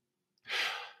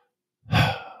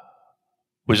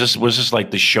 Was this like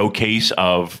the showcase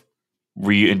of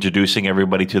reintroducing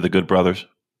everybody to the Good Brothers?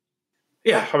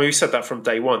 Yeah, I mean, we said that from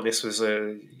day one. This was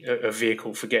a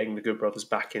vehicle for getting the Good Brothers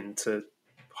back into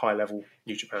high-level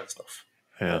New Japan stuff.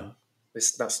 Yeah.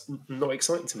 That's not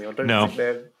exciting to me. I don't No. think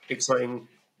they're an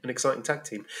exciting tag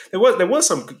team. There were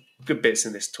some good bits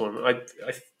in this tournament.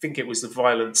 I think it was the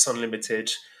Violence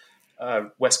Unlimited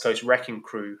West Coast Wrecking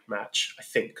Crew match, I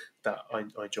think, that I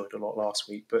enjoyed a lot last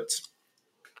week. But,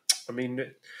 I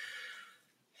mean...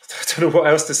 I don't know what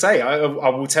else to say. I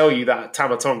will tell you that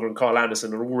Tama Tonga and Carl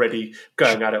Anderson are already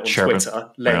going at it on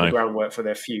Twitter, laying the groundwork for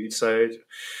their feud. So,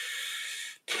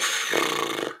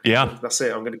 yeah, that's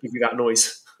it. I'm going to give you that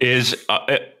noise. All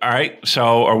right.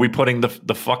 So, are we putting the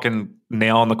fucking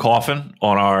nail in the coffin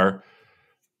on our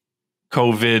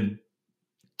COVID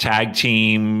tag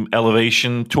team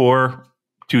elevation tour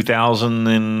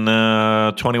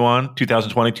 2021,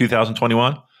 2020,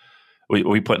 2021?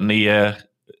 We putting the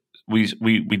we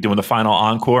doing the final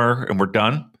encore and we're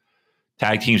done?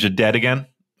 Tag teams are dead again?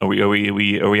 Are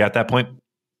we at that point?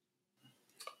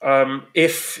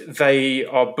 If they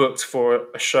are booked for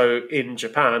a show in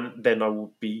Japan, then I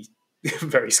will be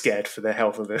very scared for the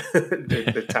health of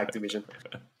the tag division.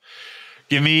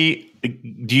 Do you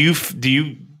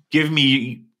give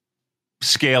me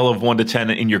scale of 1 to 10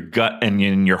 in your gut and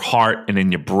in your heart and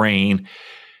in your brain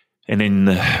and in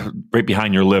right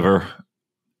behind your liver?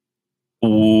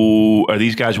 Ooh, are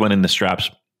these guys winning the straps?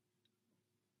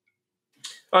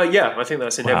 Yeah, I think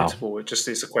that's inevitable. Wow. It just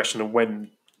is a question of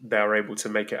when they are able to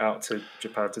make it out to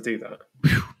Japan to do that.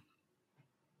 Whew.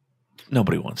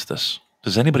 Nobody wants this.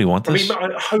 Does anybody want this? I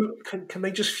mean, I hope can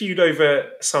they just feud over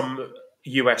some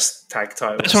US tag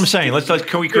titles? That's what I'm saying. Let's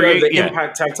can we create the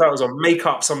Impact tag titles or make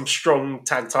up some strong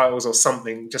tag titles or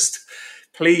something? Just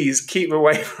please keep them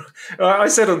away. I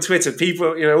said on Twitter, people,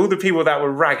 all the people that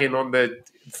were ragging on the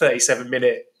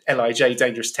 37-minute LIJ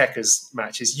Dangerous Tekkers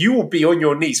matches, you will be on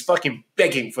your knees fucking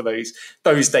begging for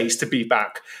those days to be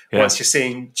back once you're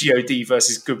seeing GOD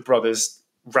versus Good Brothers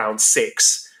round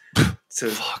 6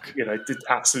 to did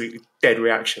absolutely dead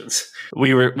reactions.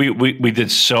 We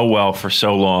did so well for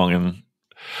so long, and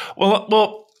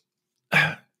well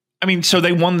I mean, so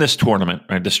they won this tournament,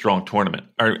 right? The Strong tournament.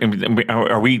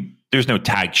 Are we? There's no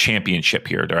tag championship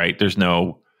here, right? They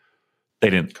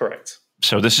didn't. Correct.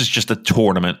 So this is just a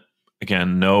tournament.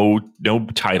 Again, no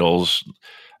titles.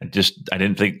 I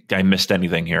didn't think I missed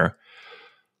anything here.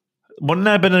 Wouldn't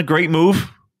that have been a great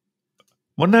move?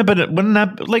 Wouldn't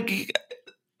that like,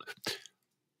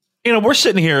 we're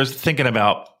sitting here thinking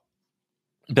about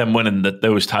them winning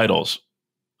those titles.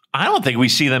 I don't think we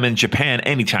see them in Japan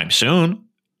anytime soon.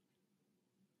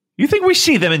 You think we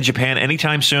see them in Japan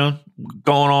anytime soon?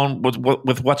 Going on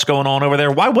with what's going on over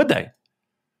there? Why would they?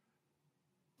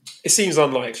 It seems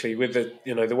unlikely with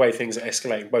the way things are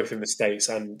escalating, both in the States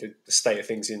and the state of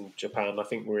things in Japan. I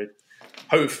think we're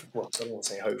I don't want to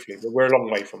say hopefully, but we're a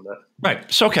long way from that.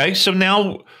 Right. So, okay. So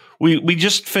now we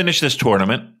just finished this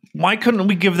tournament. Why couldn't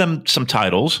we give them some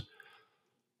titles?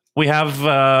 We have,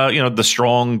 the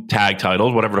strong tag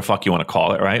titles, whatever the fuck you want to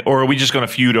call it, right? Or are we just going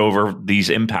to feud over these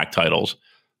Impact titles,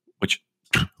 which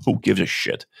who gives a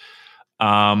shit?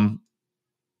 But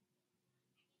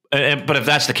if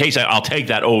that's the case, I'll take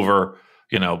that over,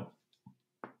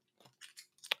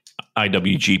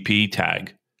 IWGP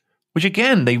tag, which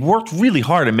again, they worked really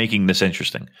hard in making this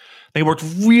interesting. They worked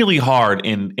really hard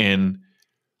in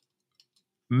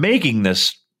making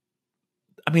this.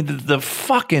 I mean, the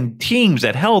fucking teams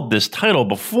that held this title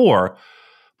before,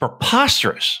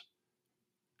 preposterous.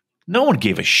 No one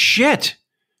gave a shit.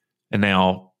 And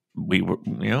now we were,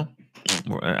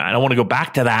 I don't want to go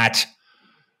back to that.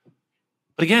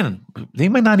 But again, they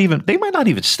might not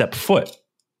even step foot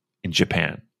in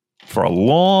Japan for a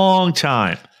long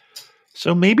time.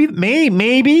 So maybe,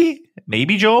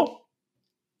 Joel,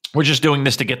 we're just doing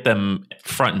this to get them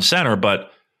front and center, but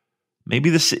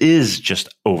maybe this is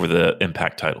just over the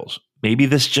Impact titles. Maybe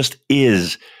this just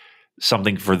is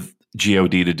something for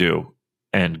GOD to do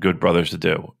and Good Brothers to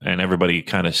do, and everybody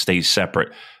kind of stays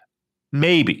separate.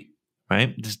 Maybe,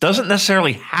 right? This doesn't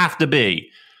necessarily have to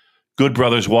be Good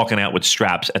Brothers walking out with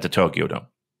straps at the Tokyo Dome,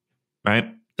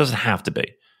 right? Doesn't have to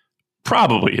be.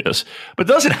 Probably is, but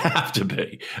doesn't have to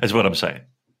be, is what I'm saying.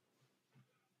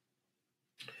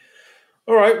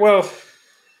 All right, well,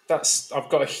 I've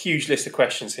got a huge list of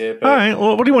questions here. But all right,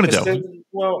 well, what do you want to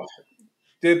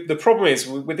do? The problem is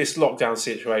with this lockdown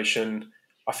situation,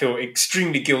 I feel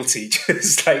extremely guilty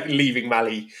just like leaving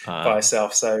Mally by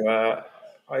herself. So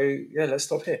let's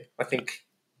stop here. I think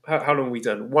how long have we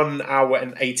done? 1 hour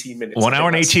and 18 minutes. 1 hour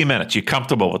and 18 minutes. You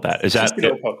comfortable with that? Is that a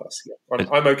little podcast? Yeah.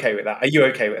 I'm okay with that. Are you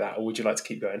okay with that, or would you like to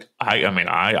keep going?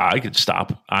 I could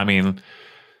stop. I mean,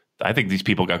 I think these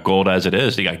people got gold as it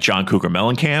is. They got John Cougar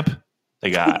Mellencamp.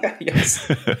 They got yes.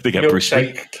 They got Bruce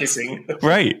Milkshake kissing.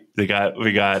 Right. We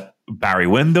got Barry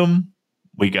Windham.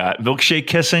 We got Milkshake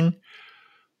kissing.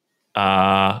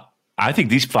 I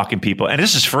think these fucking people, and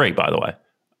this is free, by the way.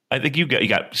 I think you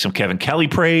got some Kevin Kelly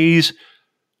praise.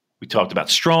 We talked about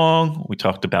Strong. We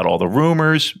talked about all the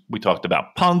rumors. We talked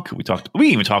about Punk. We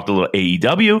even talked a little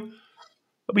AEW.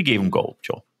 But we gave him gold,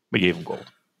 Joel. We gave him gold.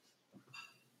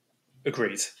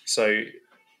 Agreed. So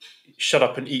shut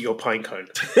up and eat your pine cone.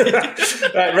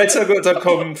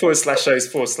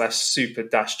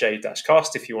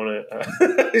 redcircle.com/shows/super-j-cast if you want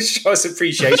to show us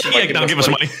appreciation. Give us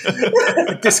money.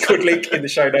 Discord link in the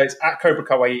show notes at Cobra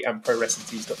Kawaii and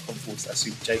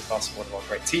ProWrestlingTees.com/super-j-cast for one of our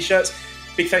great t-shirts.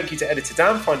 Big thank you to Editor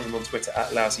Dan. Find him on Twitter at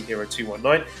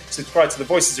LousyHero219. Subscribe to the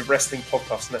Voices of Wrestling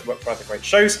podcast network for other great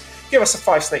shows. Give us a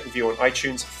 5-snake review on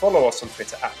iTunes. Follow us on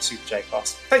Twitter at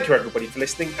SuperJcast. Thank you everybody for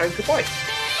listening, and goodbye.